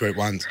in big Group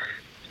 1s?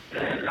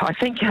 I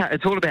think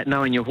it's all about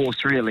knowing your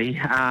horse, really.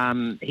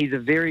 He's a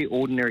very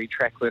ordinary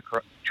track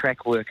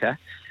worker,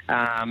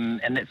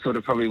 and that's sort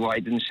of probably why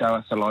he didn't show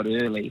us a lot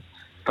early.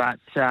 But,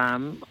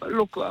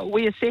 look,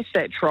 we assessed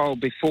that trial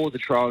before the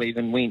trial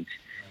even went,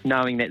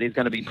 knowing that there's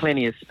going to be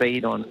plenty of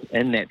speed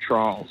in that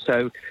trial.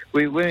 So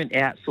we weren't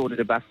out sort of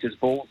to bust his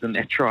balls in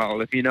that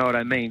trial, if you know what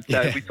I mean.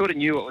 So we sort of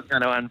knew what was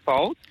going to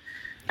unfold.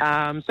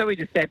 So we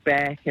just sat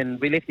back and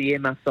we left the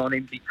earmuffs on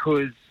him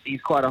because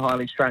he's quite a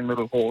highly strung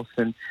little horse,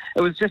 and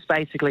it was just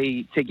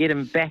basically to get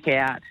him back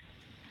out,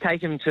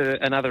 take him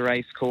to another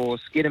race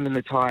course, get him in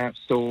the tie-up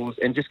stalls,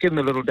 and just give him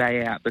a little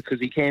day out, because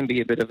he can be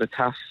a bit of a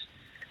tough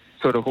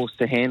sort of horse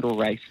to handle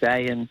race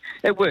day, and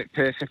it worked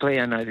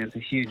perfectly. I know there's a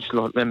huge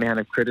amount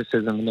of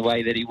criticism in the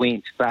way that he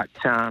went, but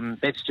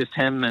that's just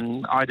him,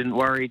 and I didn't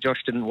worry,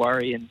 Josh didn't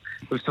worry, and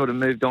we've sort of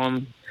moved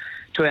on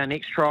to our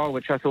next trial,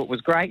 which I thought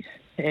was great,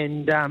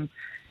 and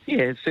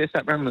his first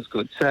up run was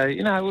good, so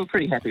we're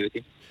pretty happy with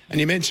him. And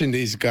you mentioned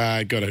he's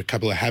got a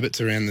couple of habits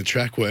around the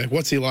track work.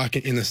 What's he like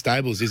in the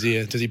stables? Does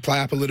he play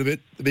up a little bit,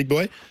 the big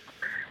boy?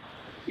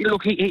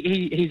 Look,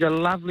 he's a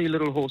lovely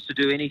little horse to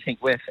do anything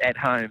with at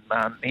home.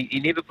 He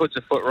never puts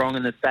a foot wrong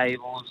in the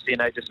stables,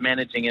 just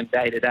managing him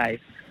day to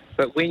day.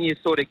 But when you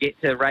sort of get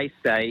to race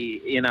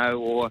day,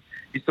 or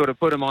you sort of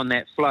put him on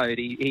that float,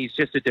 he's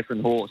just a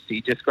different horse.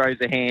 He just grows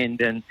a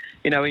hand, and,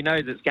 he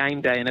knows it's game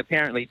day, and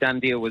apparently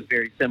Dundee was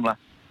very similar.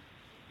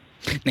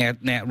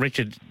 Now,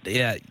 Richard,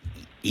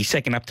 he's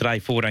second up today,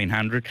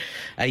 1400.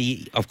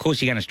 Of course,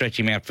 you're going to stretch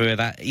him out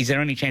further. Is there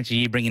any chance of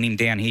you bringing him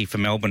down here for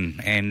Melbourne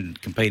and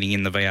competing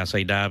in the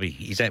VRC Derby?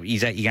 Is that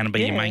going to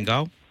be your main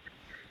goal?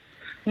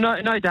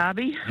 No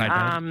Derby.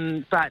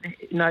 But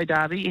no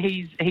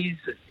Derby. He's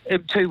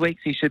 2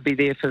 weeks. He should be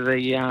there for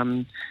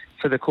the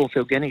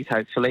Caulfield Guineas,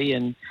 hopefully,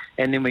 and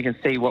then we can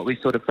see what we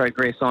sort of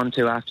progress on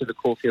to after the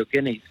Caulfield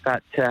Guineas.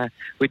 But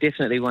we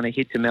definitely want to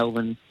head to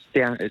Melbourne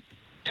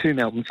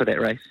for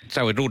that race.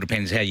 So it all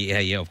depends how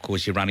you of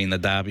course, you run in the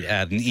Derby,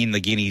 in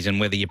the Guineas, and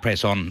whether you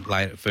press on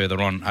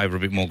further on over a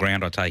bit more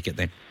ground, I take it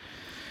then.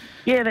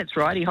 Yeah, that's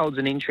right. He holds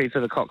an entry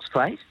for the Cox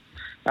Plate,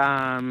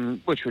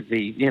 which would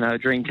be, a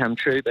dream come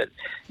true. But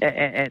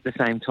at the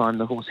same time,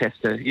 the horse has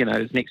to,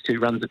 his next two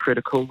runs are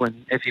critical.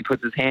 And if he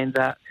puts his hand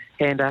up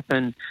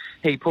and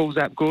he pulls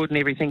up good and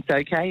everything's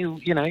okay,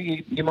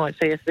 you might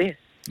see us there.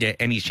 Yeah,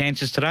 any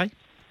chances today?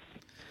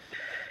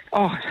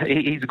 Oh,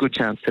 he's a good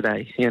chance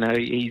today.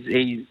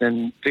 He's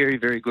in very,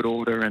 very good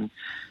order, and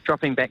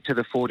dropping back to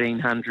the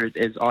 1400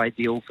 is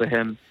ideal for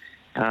him.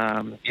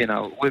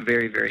 We're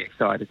very, very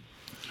excited.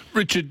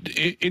 Richard,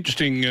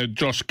 interesting.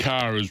 Josh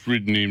Carr has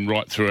ridden him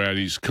right throughout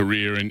his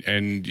career,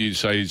 and you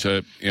say he's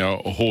a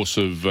horse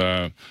of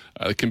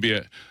can be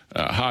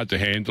hard to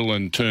handle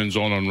and turns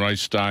on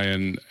race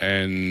day,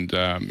 and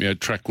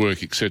track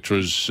work, etc.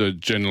 is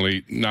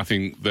generally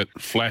nothing that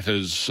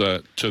flatters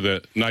to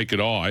the naked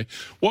eye.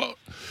 What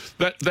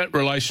that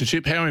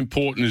relationship? How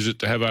important is it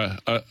to have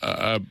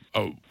a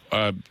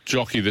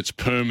jockey that's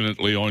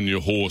permanently on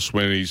your horse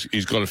when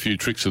he's got a few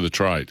tricks of the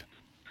trade?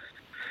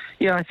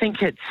 Yeah, I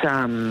think it's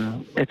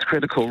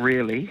critical,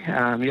 really.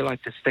 You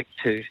like to stick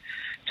to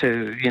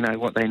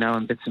what they know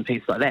and bits and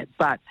pieces like that.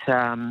 But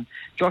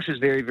Josh is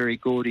very, very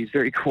good. He's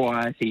very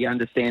quiet. He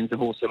understands the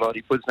horse a lot.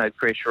 He puts no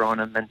pressure on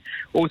him, and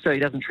also he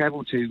doesn't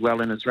travel too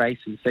well in his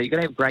races. So you've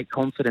got to have great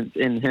confidence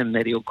in him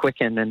that he'll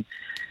quicken. And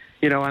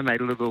I made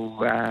a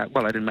little. I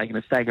didn't make a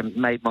mistake. I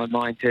made my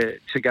mind to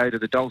go to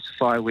the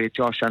Dulcify, where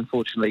Josh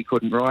unfortunately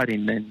couldn't ride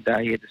him, and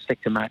he had to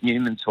stick to Mark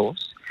Newman's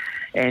horse.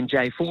 And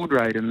Jay Ford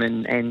rode him,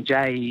 and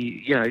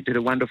Jay, did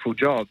a wonderful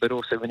job. But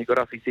also when he got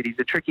off, he said he's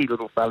a tricky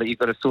little fella. You've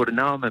got to sort of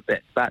know him a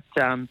bit. But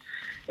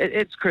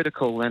it's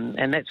critical,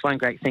 and that's one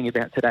great thing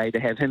about today, to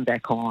have him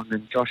back on.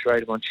 And Josh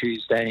rode him on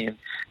Tuesday, and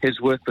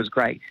his work was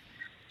great.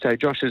 So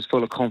Josh is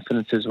full of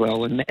confidence as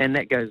well, and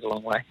that goes a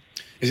long way.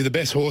 Is he the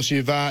best horse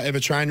you've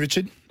ever trained,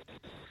 Richard?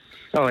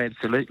 Oh,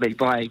 absolutely.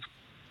 By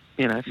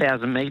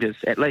 1,000 metres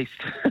at least.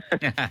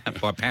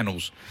 By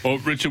panels. Well,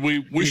 Richard, we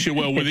wish you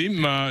well with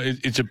him.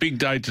 It's a big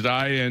day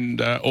today, and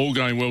all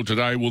going well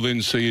today, we'll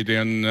then see you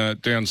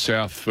down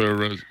south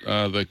for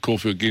the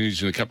Caulfield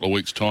Guineas in a couple of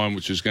weeks' time,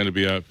 which is going to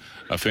be a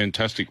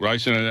fantastic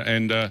race.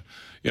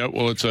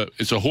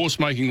 It's a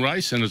horse-making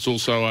race, and it's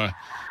also a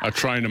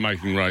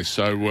trainer-making race.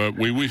 So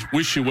we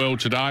wish you well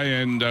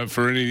today, and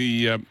for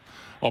any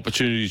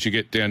opportunities you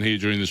get down here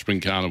during the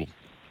Spring Carnival.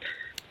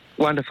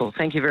 Wonderful.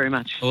 Thank you very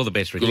much. All the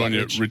best, Richard. Good on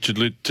you, Richard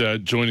Litt,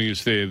 joining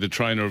us there, the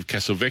trainer of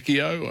Castle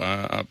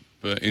Vecchio.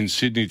 in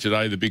Sydney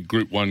today, the big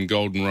Group 1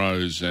 Golden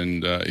Rose,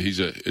 and he's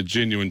a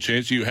genuine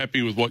chance. Are you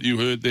happy with what you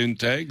heard then,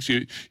 Tags?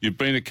 You've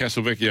been a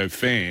Castelvecchio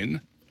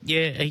fan.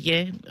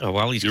 Yeah. Oh,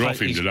 well, You're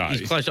off him today.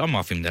 He's close. I'm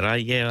off him today.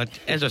 Yeah,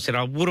 as I said,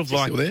 I would have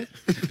liked. Still there?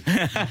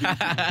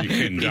 You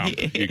can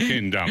dump. You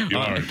can dump. You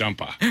are a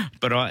dumper.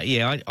 But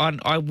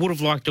I would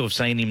have liked to have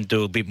seen him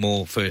do a bit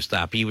more first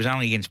up. He was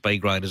only against B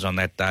graders on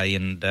that day,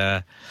 and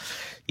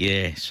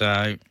he's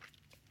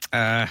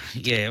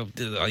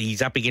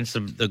up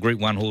against the Group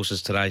 1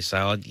 horses today.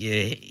 So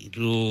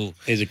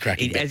he's a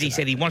cracking. As he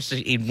said, he'd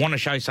want to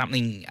show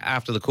something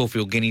after the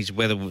Caulfield Guineas,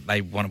 whether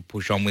they want to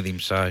push on with him.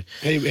 So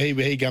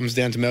he comes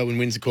down to Melbourne,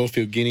 wins the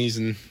Caulfield Guineas,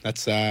 and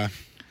that's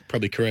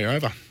probably career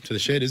over to the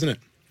shed, isn't it?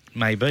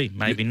 Maybe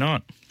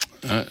not.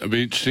 It'll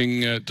be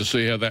interesting to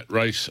see how that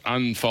race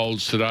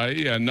unfolds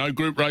today. No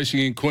group racing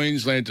in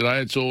Queensland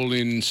today. It's all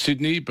in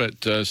Sydney,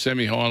 but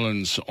Sammy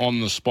Hyland's on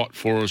the spot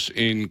for us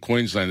in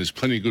Queensland. There's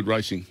plenty of good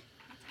racing.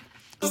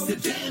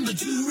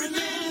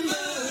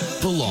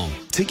 Belong.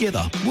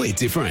 Together, we're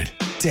different.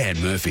 Dan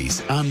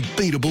Murphy's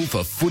unbeatable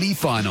for footy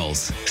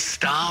finals.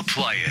 Star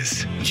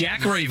players.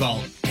 Jack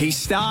Revolt. He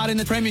starred in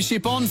the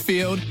premiership on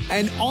field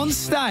and on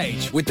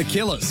stage with the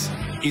Killers.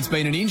 It's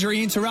been an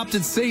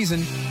injury-interrupted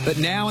season, but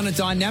now in a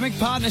dynamic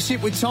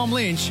partnership with Tom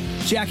Lynch,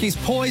 Jack is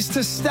poised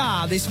to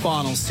star this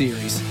final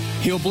series.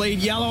 He'll bleed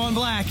yellow and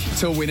black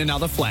to win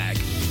another flag.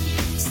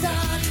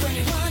 Star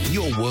 21.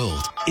 Your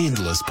world.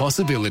 Endless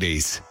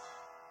possibilities.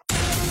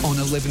 On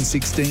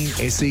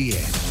 11:16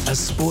 SEN, a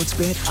sports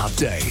bet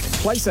update.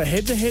 Place a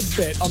head-to-head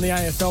bet on the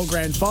AFL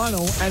Grand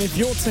Final, and if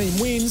your team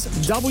wins,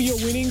 double your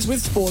winnings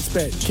with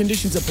Sportsbet.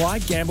 Conditions apply.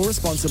 Gamble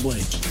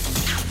responsibly.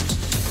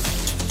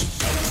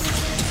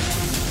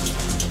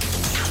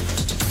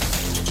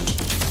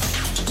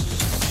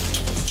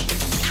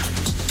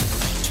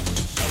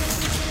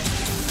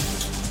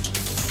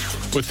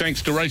 With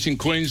thanks to Racing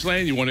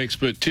Queensland, you want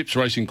expert tips,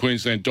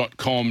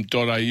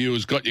 racingqueensland.com.au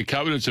has got you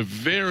covered. It's a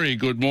very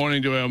good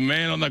morning to our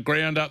man on the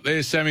ground up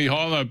there, Sammy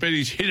Hyland. I bet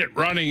he's hit it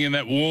running in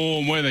that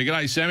warm weather.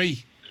 G'day,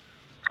 Sammy.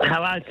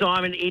 Hello,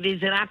 Simon. It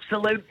is an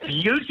absolute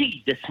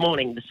beauty this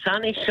morning. The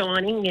sun is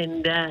shining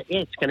and,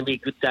 it's going to be a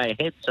good day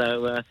ahead.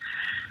 So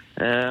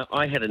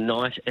I had a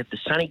night at the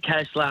sunny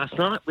coast last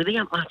night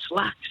without much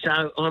luck.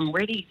 So I'm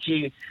ready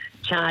to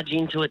charge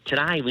into it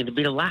today with a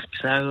bit of luck.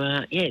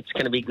 So, it's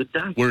going to be a good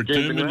day. We're at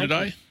Doomben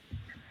today?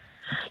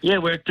 Yeah,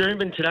 we're at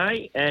Doomben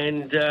today,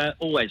 and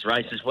always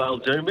races well,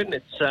 Doomben.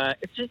 It's a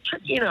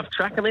tricky enough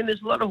track. I mean,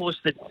 there's a lot of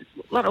horses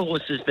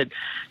that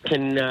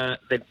can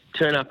that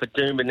turn up at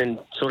Doomben and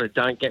sort of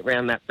don't get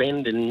round that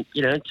bend. And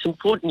it's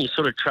important you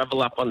sort of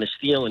travel up on the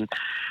steel and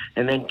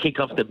then kick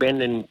off the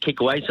bend and kick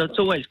away. So it's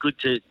always good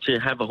to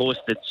have a horse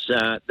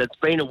that's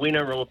been a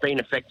winner or been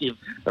effective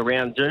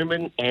around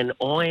Doomben. And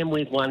I am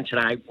with one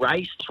today,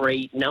 race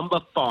 3, number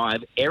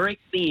 5, Eric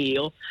the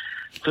Eel.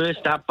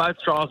 First up, both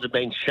trials have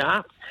been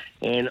sharp,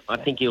 and I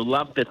think you'll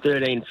love the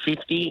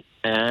 1350.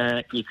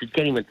 You could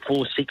get him at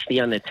 460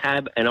 on the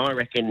tab, and I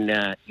reckon,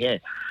 I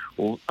think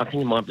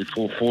it might be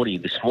 440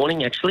 this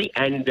morning, actually.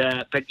 And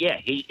but yeah,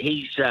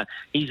 he's a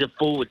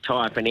forward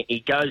type, and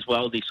he goes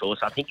well, this horse.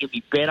 I think he'll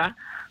be better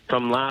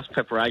from last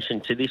preparation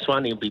to this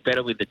one. He'll be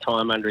better with the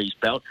time under his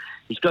belt.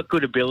 He's got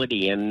good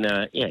ability, and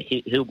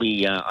he'll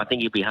be. I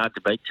think he'll be hard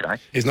to beat today.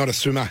 He's not a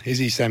swimmer, is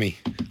he, Sammy?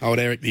 Old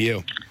Eric the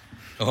Eel.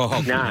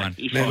 Oh, no,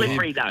 he's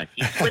slippery, though.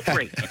 He's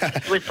slippery.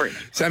 Slippery.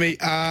 Sammy,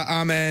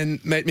 our man,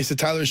 mate, Mr.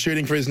 Taylor, is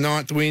shooting for his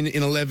 9th win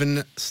in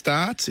 11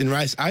 starts in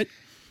race 8.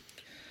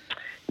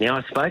 Now,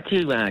 I spoke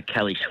to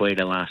Kelly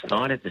Schweida last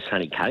night at the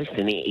Sunny Coast,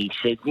 and he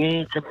said,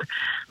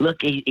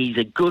 look, he's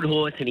a good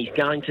horse and he's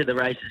going to the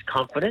races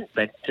confident,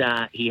 but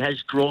he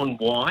has drawn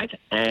wide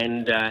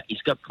and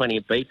he's got plenty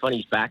of beef on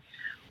his back.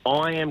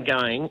 I am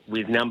going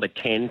with number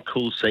 10,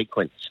 Cool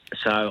Sequence.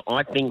 So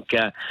I think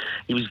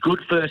he was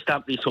good first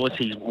up, this horse.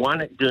 He's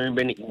won at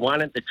Doomben. He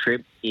won at the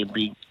trip. He'll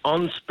be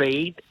on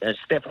speed.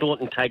 Steph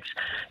Thornton takes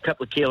a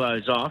couple of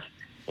kilos off,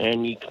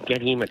 and you can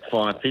get him at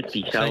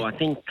 550. So I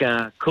think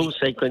Cool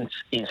Sequence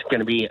is going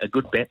to be a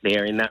good bet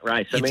there in that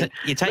race.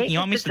 You're taking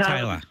on Mr.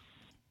 Taylor.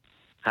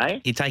 Hey?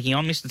 You're taking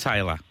on Mr.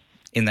 Taylor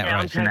in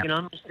that race. I'm taking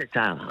on Mr.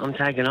 Taylor. I'm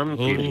taking on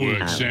Good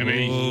work,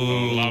 Sammy.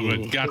 Love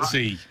it.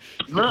 Gutsy.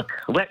 Look,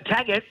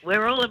 Taggart,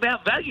 we're all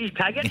about values,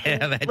 Taggart.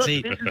 Yeah, that's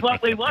it. This is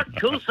what we want.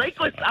 Cool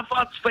Sequence, up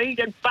on speed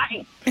and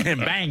bang.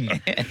 Bang.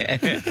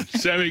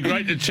 Sammy,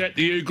 great to chat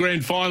to you.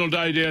 Grand final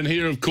day down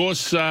here, of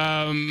course. Who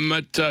are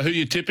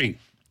you tipping?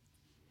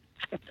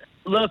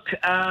 Look,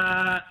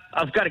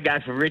 I've got to go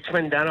for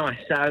Richmond, don't I?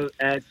 So,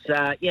 it's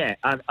I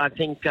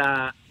think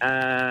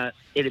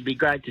it'd be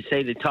great to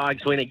see the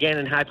Tigers win again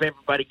and hope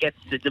everybody gets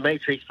to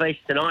Dimitri's Feast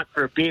tonight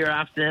for a beer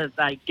after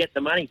they get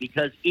the money,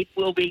 because it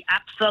will be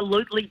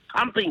absolutely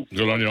pumping.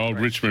 Good on you, old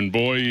Richmond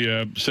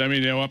boy.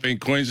 Sammy, now up in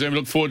Queensland. We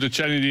look forward to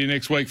chatting to you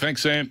next week.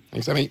 Thanks, Sam.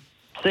 Thanks, Sammy.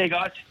 See you,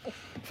 guys.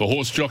 For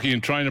horse jockey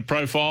and trainer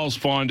profiles,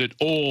 find it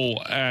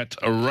all at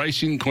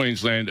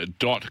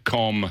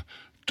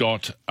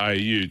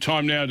racingqueensland.com.au.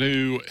 Time now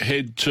to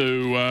head to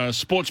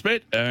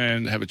Sportsbet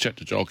and have a chat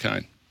to Joel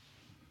Kane.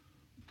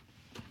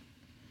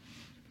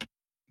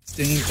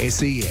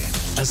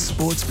 SEN, a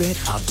sports bet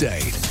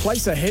update.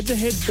 Place a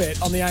head-to-head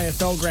bet on the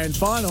AFL Grand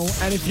Final,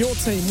 and if your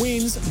team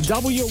wins,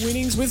 double your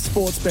winnings with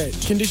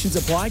Sportsbet. Conditions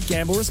apply.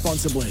 Gamble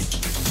responsibly.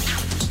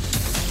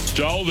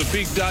 Joel, the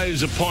big day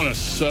is upon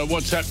us.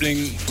 What's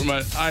happening from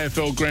an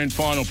AFL Grand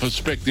Final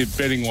perspective,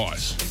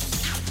 betting-wise?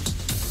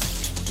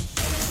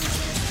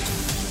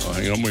 Oh,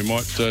 hang on, we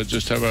might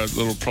just have a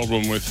little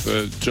problem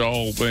with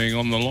Joel being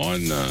on the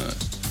line.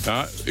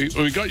 No,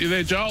 we got you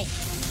there, Joel.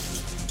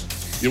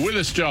 You're with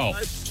us, Joel.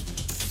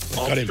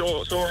 I'm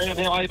sure around.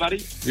 How are you,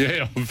 buddy?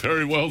 Yeah, I'm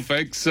very well,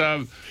 thanks.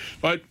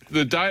 But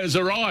the day has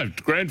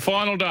arrived, Grand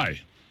Final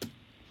day.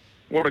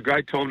 What a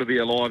great time to be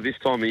alive this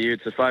time of year.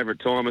 It's a favourite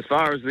time. As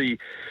far as the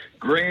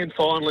Grand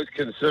Final is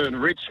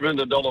concerned, Richmond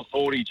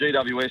 $1.40,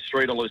 GWS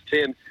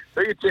 $3.10.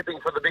 Who are you tipping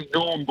for the big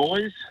Norm,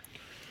 boys?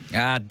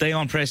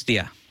 Dion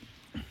Prestia.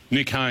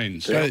 Nick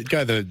Haynes.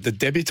 Go the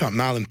debutant,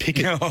 Marlon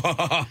Pickett.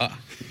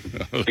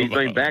 He's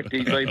been backed.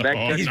 He's been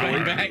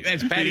back.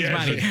 That's Paddy's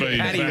money.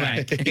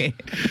 Paddy.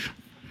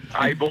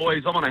 Hey,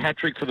 boys, I'm on a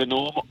hat-trick for the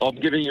Norm. I'm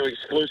giving you an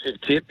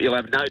exclusive tip. You'll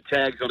have no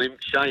tags on him.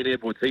 Shane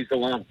Edwards, he's the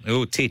one.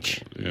 Oh, Titch.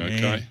 Yeah,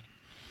 okay.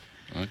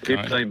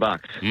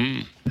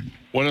 $15.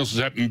 What else has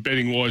happened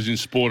betting-wise in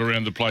sport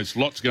around the place?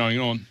 Lots going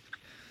on.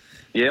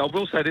 Yeah, I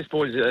will say this,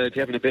 boys, if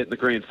you're having a bet in the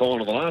Grand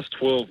Final, the last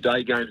 12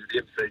 day games at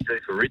the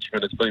MCG for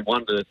Richmond, it's been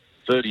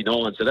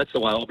 1-39, so that's the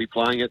way I'll be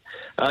playing it.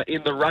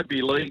 In the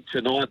Rugby League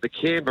tonight, the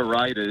Canberra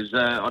Raiders,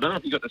 I don't know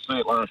if you got to see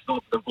it last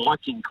night, but the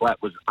Viking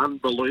clap was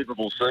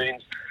unbelievable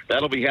scenes.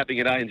 That'll be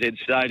happening at ANZ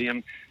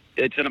Stadium.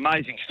 It's an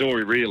amazing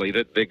story, really,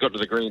 that they got to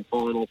the Grand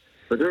Final.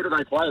 But who do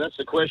they play? That's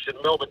the question.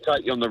 Melbourne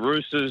take on the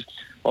Roosters.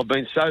 I've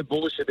been so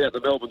bullish about the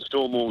Melbourne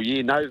Storm all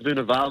year. No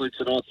Vunivalu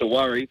tonight's a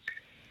worry.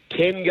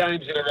 10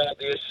 games in a row at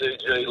the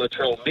SCG.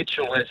 Latrell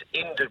Mitchell has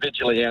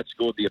individually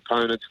outscored the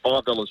opponents.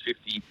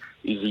 $5.50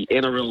 is the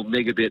NRL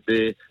mega bet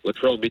there.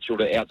 Latrell Mitchell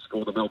to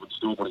outscore the Melbourne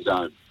Storm on his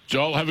own.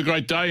 Joel, have a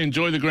great day.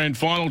 Enjoy the Grand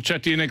Final.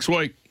 Chat to you next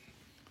week.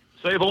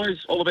 See you,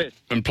 boys. All the best.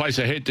 And place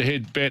a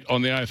head-to-head bet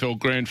on the AFL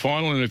Grand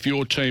Final. And if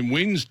your team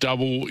wins,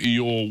 double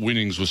your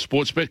winnings with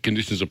Sportsbet.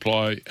 Conditions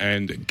apply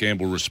and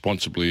gamble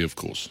responsibly, of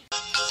course.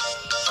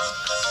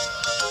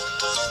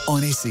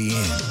 On SEN,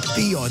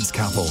 The Odds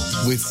Couple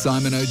with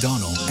Simon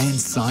O'Donnell and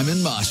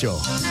Simon Marshall.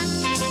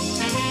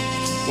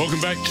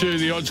 Welcome back to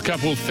The Odds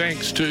Couple.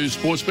 Thanks to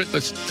Sportsbet.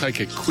 Let's take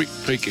a quick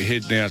peek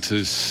ahead now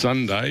to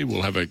Sunday.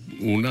 We'll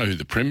know who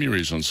the Premier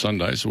is on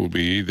Sunday, so we'll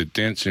be either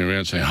dancing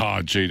around saying,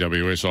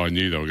 GWS, I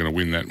knew they were going to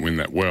win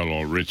that well,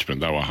 or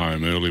Richmond, they were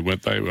home early,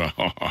 weren't they?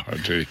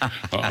 The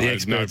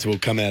experts will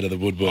come out of the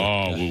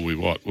woodwork. Will we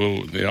what?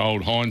 Well, the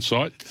old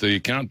hindsight. So you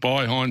can't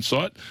buy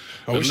hindsight.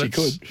 I wish you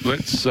could.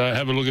 Let's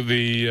have a look at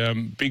the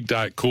big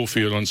day at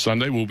Caulfield on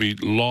Sunday. We'll be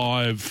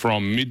live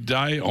from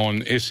midday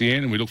on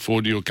SEN, and we look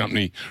forward to your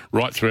company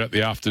right throughout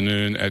the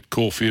afternoon at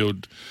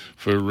Caulfield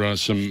for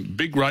some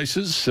big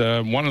races,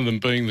 one of them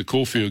being the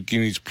Caulfield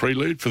Guineas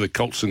Prelude for the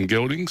Colts and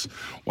Geldings.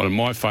 One of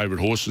my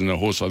favourite horses, and a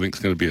horse I think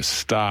is going to be a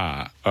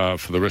star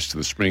for the rest of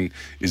the spring,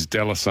 is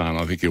Delasan.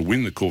 I think he'll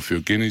win the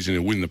Caulfield Guineas and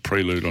he'll win the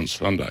Prelude on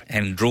Sunday.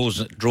 And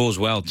draws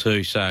well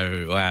too,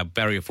 so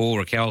barrier 4,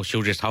 Raquel,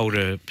 she'll just hold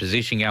her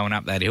position going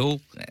up that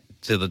hill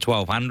to the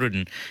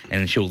 1200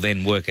 and she'll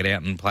then work it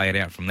out and play it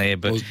out from there.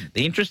 But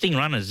the interesting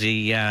run is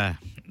the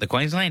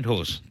Queensland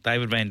horse,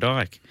 David Van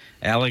Dyke,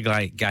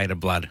 Alligator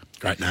Blood.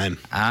 Great name.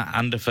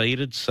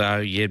 Undefeated, so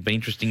it'd be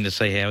interesting to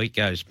see how it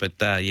goes. But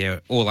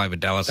all over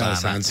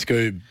Delasan.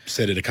 Scoob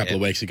said it a couple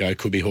of weeks ago,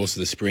 could be horse of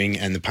the spring,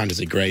 and the punters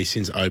agree.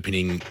 Since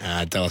opening,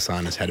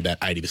 Delasan has had about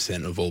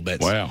 80% of all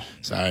bets. Wow.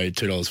 So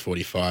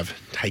 $2.45,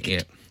 take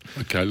it.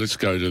 Okay, let's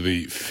go to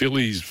the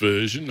fillies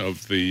version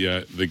of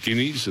the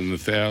Guineas and the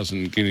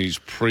 1,000 Guineas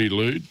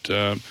Prelude.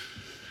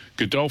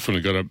 Godolphin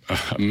have got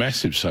a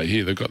massive say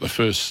here. They've got the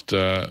first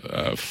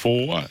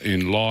 4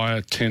 in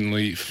Lyre,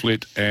 Tenley,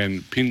 Flit,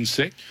 and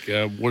Pinsec.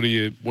 What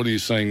are you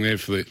saying there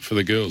for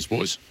the girls,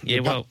 boys? Yeah,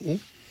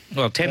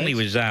 well, Tenley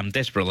was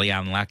desperately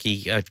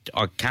unlucky.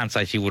 I can't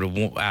say she would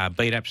have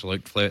beat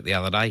Absolute Flirt the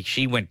other day.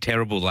 She went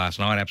terrible last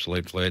night,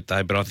 Absolute Flirt,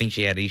 though, but I think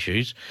she had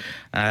issues.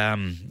 So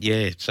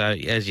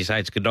as you say,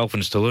 it's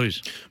Godolphins to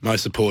lose.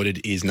 Most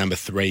supported is number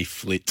 3,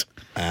 Flit,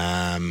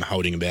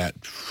 holding about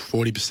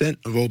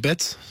 40% of all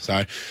bets.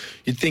 So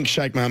you'd think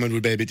Sheikh Mohammed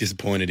would be a bit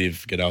disappointed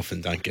if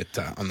Godolphin don't get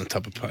on the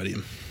top of the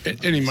podium.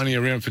 Any money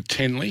around for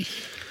Tenley?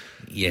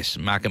 Yes,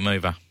 market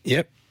mover.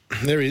 Yep.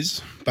 There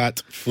is,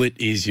 but Flit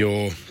is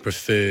your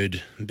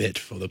preferred bet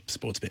for the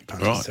sports bet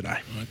punters today.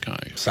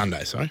 Okay.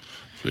 Sunday, sorry.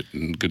 Flit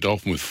and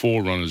Godolphin with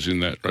 4 runners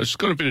in that race. It's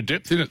got a bit of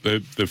depth in it,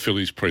 the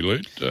fillies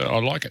Prelude. I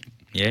like it.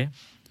 Yeah,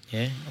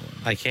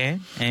 they can.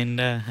 And,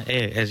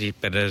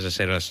 but as I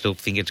said, I still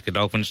think it's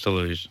Godolphins to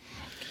lose.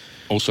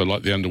 Also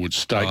like the Underwood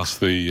Stakes,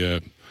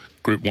 the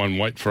Group 1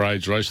 weight for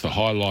age race. The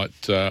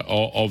highlight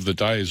of the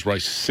day is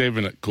race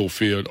 7 at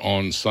Caulfield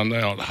on Sunday.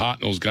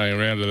 Hartnell's going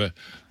around to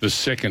the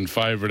second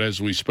favourite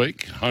as we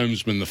speak.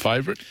 Homesman the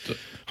favourite.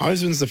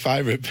 Homesman's the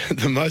favourite, but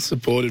the most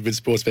supported with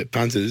sports bet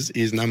punters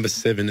is number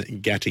 7,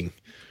 Gatting.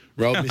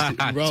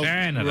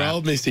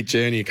 rolled Mystic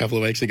Journey a couple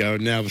of weeks ago,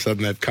 and now all of a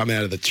sudden they've come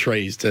out of the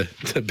trees to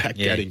back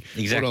getting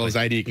exactly.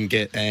 $4.80 you can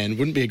get, and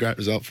wouldn't be a great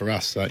result for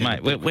us. So,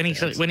 mate, when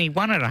he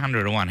won at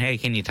 100 to 1, how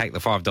can you take the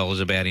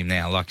 $5 about him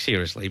now? Like,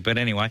 seriously. But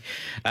anyway,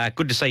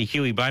 good to see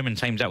Huey Bowman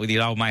teams up with his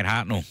old mate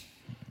Hartnell.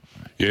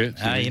 Yeah.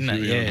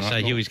 So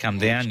Huey's come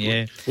down,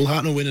 Will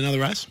Hartnell win another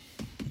race?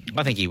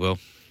 I think he will.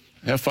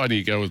 How far do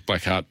you go with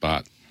Blackheart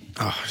Bart?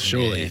 Oh,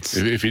 surely.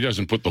 If he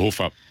doesn't put the hoof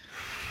up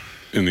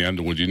in the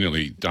Underwood, you're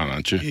nearly done,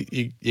 aren't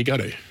you? You got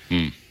to.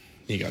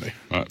 You got to.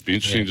 Right, be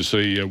interesting to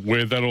see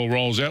where that all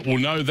rolls out. We'll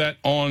know that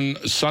on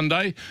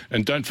Sunday.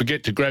 And don't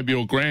forget to grab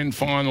your grand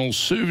final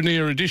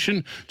souvenir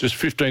edition. Just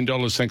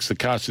 $15 thanks to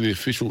Castor, the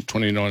official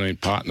 2019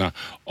 partner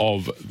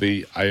of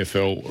the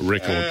AFL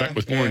record. Back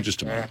with more in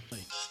just a moment.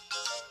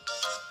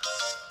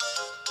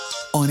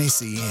 On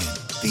SEN,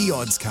 The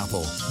Odds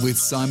Couple with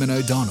Simon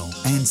O'Donnell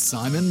and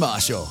Simon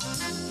Marshall.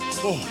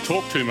 Oh,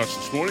 talk too much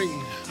this morning.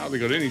 Hardly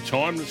got any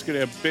time. Let's get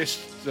our best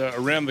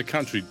around the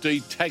country. D.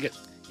 Taggart.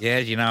 Yeah,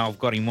 as you know, I've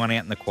got him one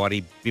out in the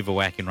quaddie,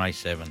 bivouac in race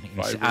 7,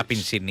 up in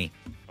Sydney.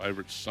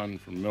 Favourite son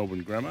from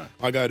Melbourne Grammar.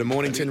 I go to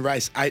Mornington,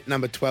 race 8,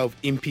 number 12,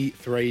 Impy,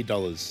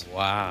 $3.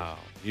 Wow.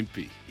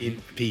 Impy.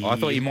 I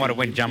thought you might have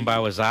went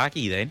Jumbo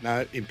Azaki then.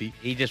 No, Impy.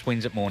 He just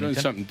wins at Mornington. I'm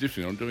doing something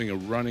different. I'm doing a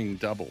running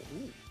double.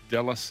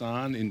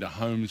 Delassan into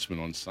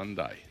Homesman on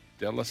Sunday.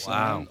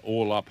 Delassan,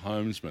 all up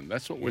Homesman.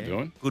 That's what we're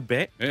doing. Good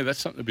bet. Yeah, that's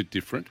something a bit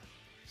different.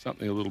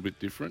 Something a little bit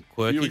different.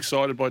 Quirky. Are you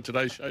excited by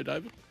today's show,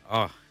 David?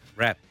 Oh,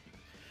 rap.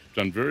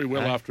 Done very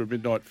well after a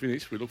midnight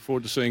finish. We look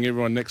forward to seeing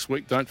everyone next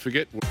week. Don't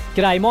forget.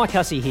 G'day, Mike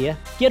Hussey here.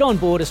 Get on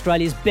board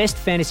Australia's best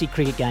fantasy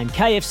cricket game,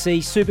 KFC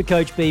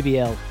Supercoach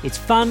BBL. It's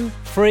fun,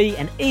 free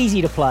and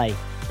easy to play.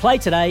 Play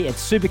today at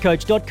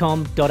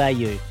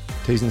supercoach.com.au.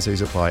 T's and C's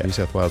apply. New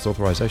South Wales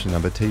authorisation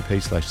number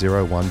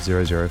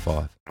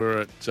TP/01005.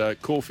 We're at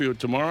Caulfield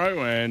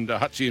tomorrow, and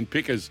Hutchie and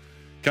Pickers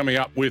coming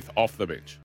up with Off the Bench.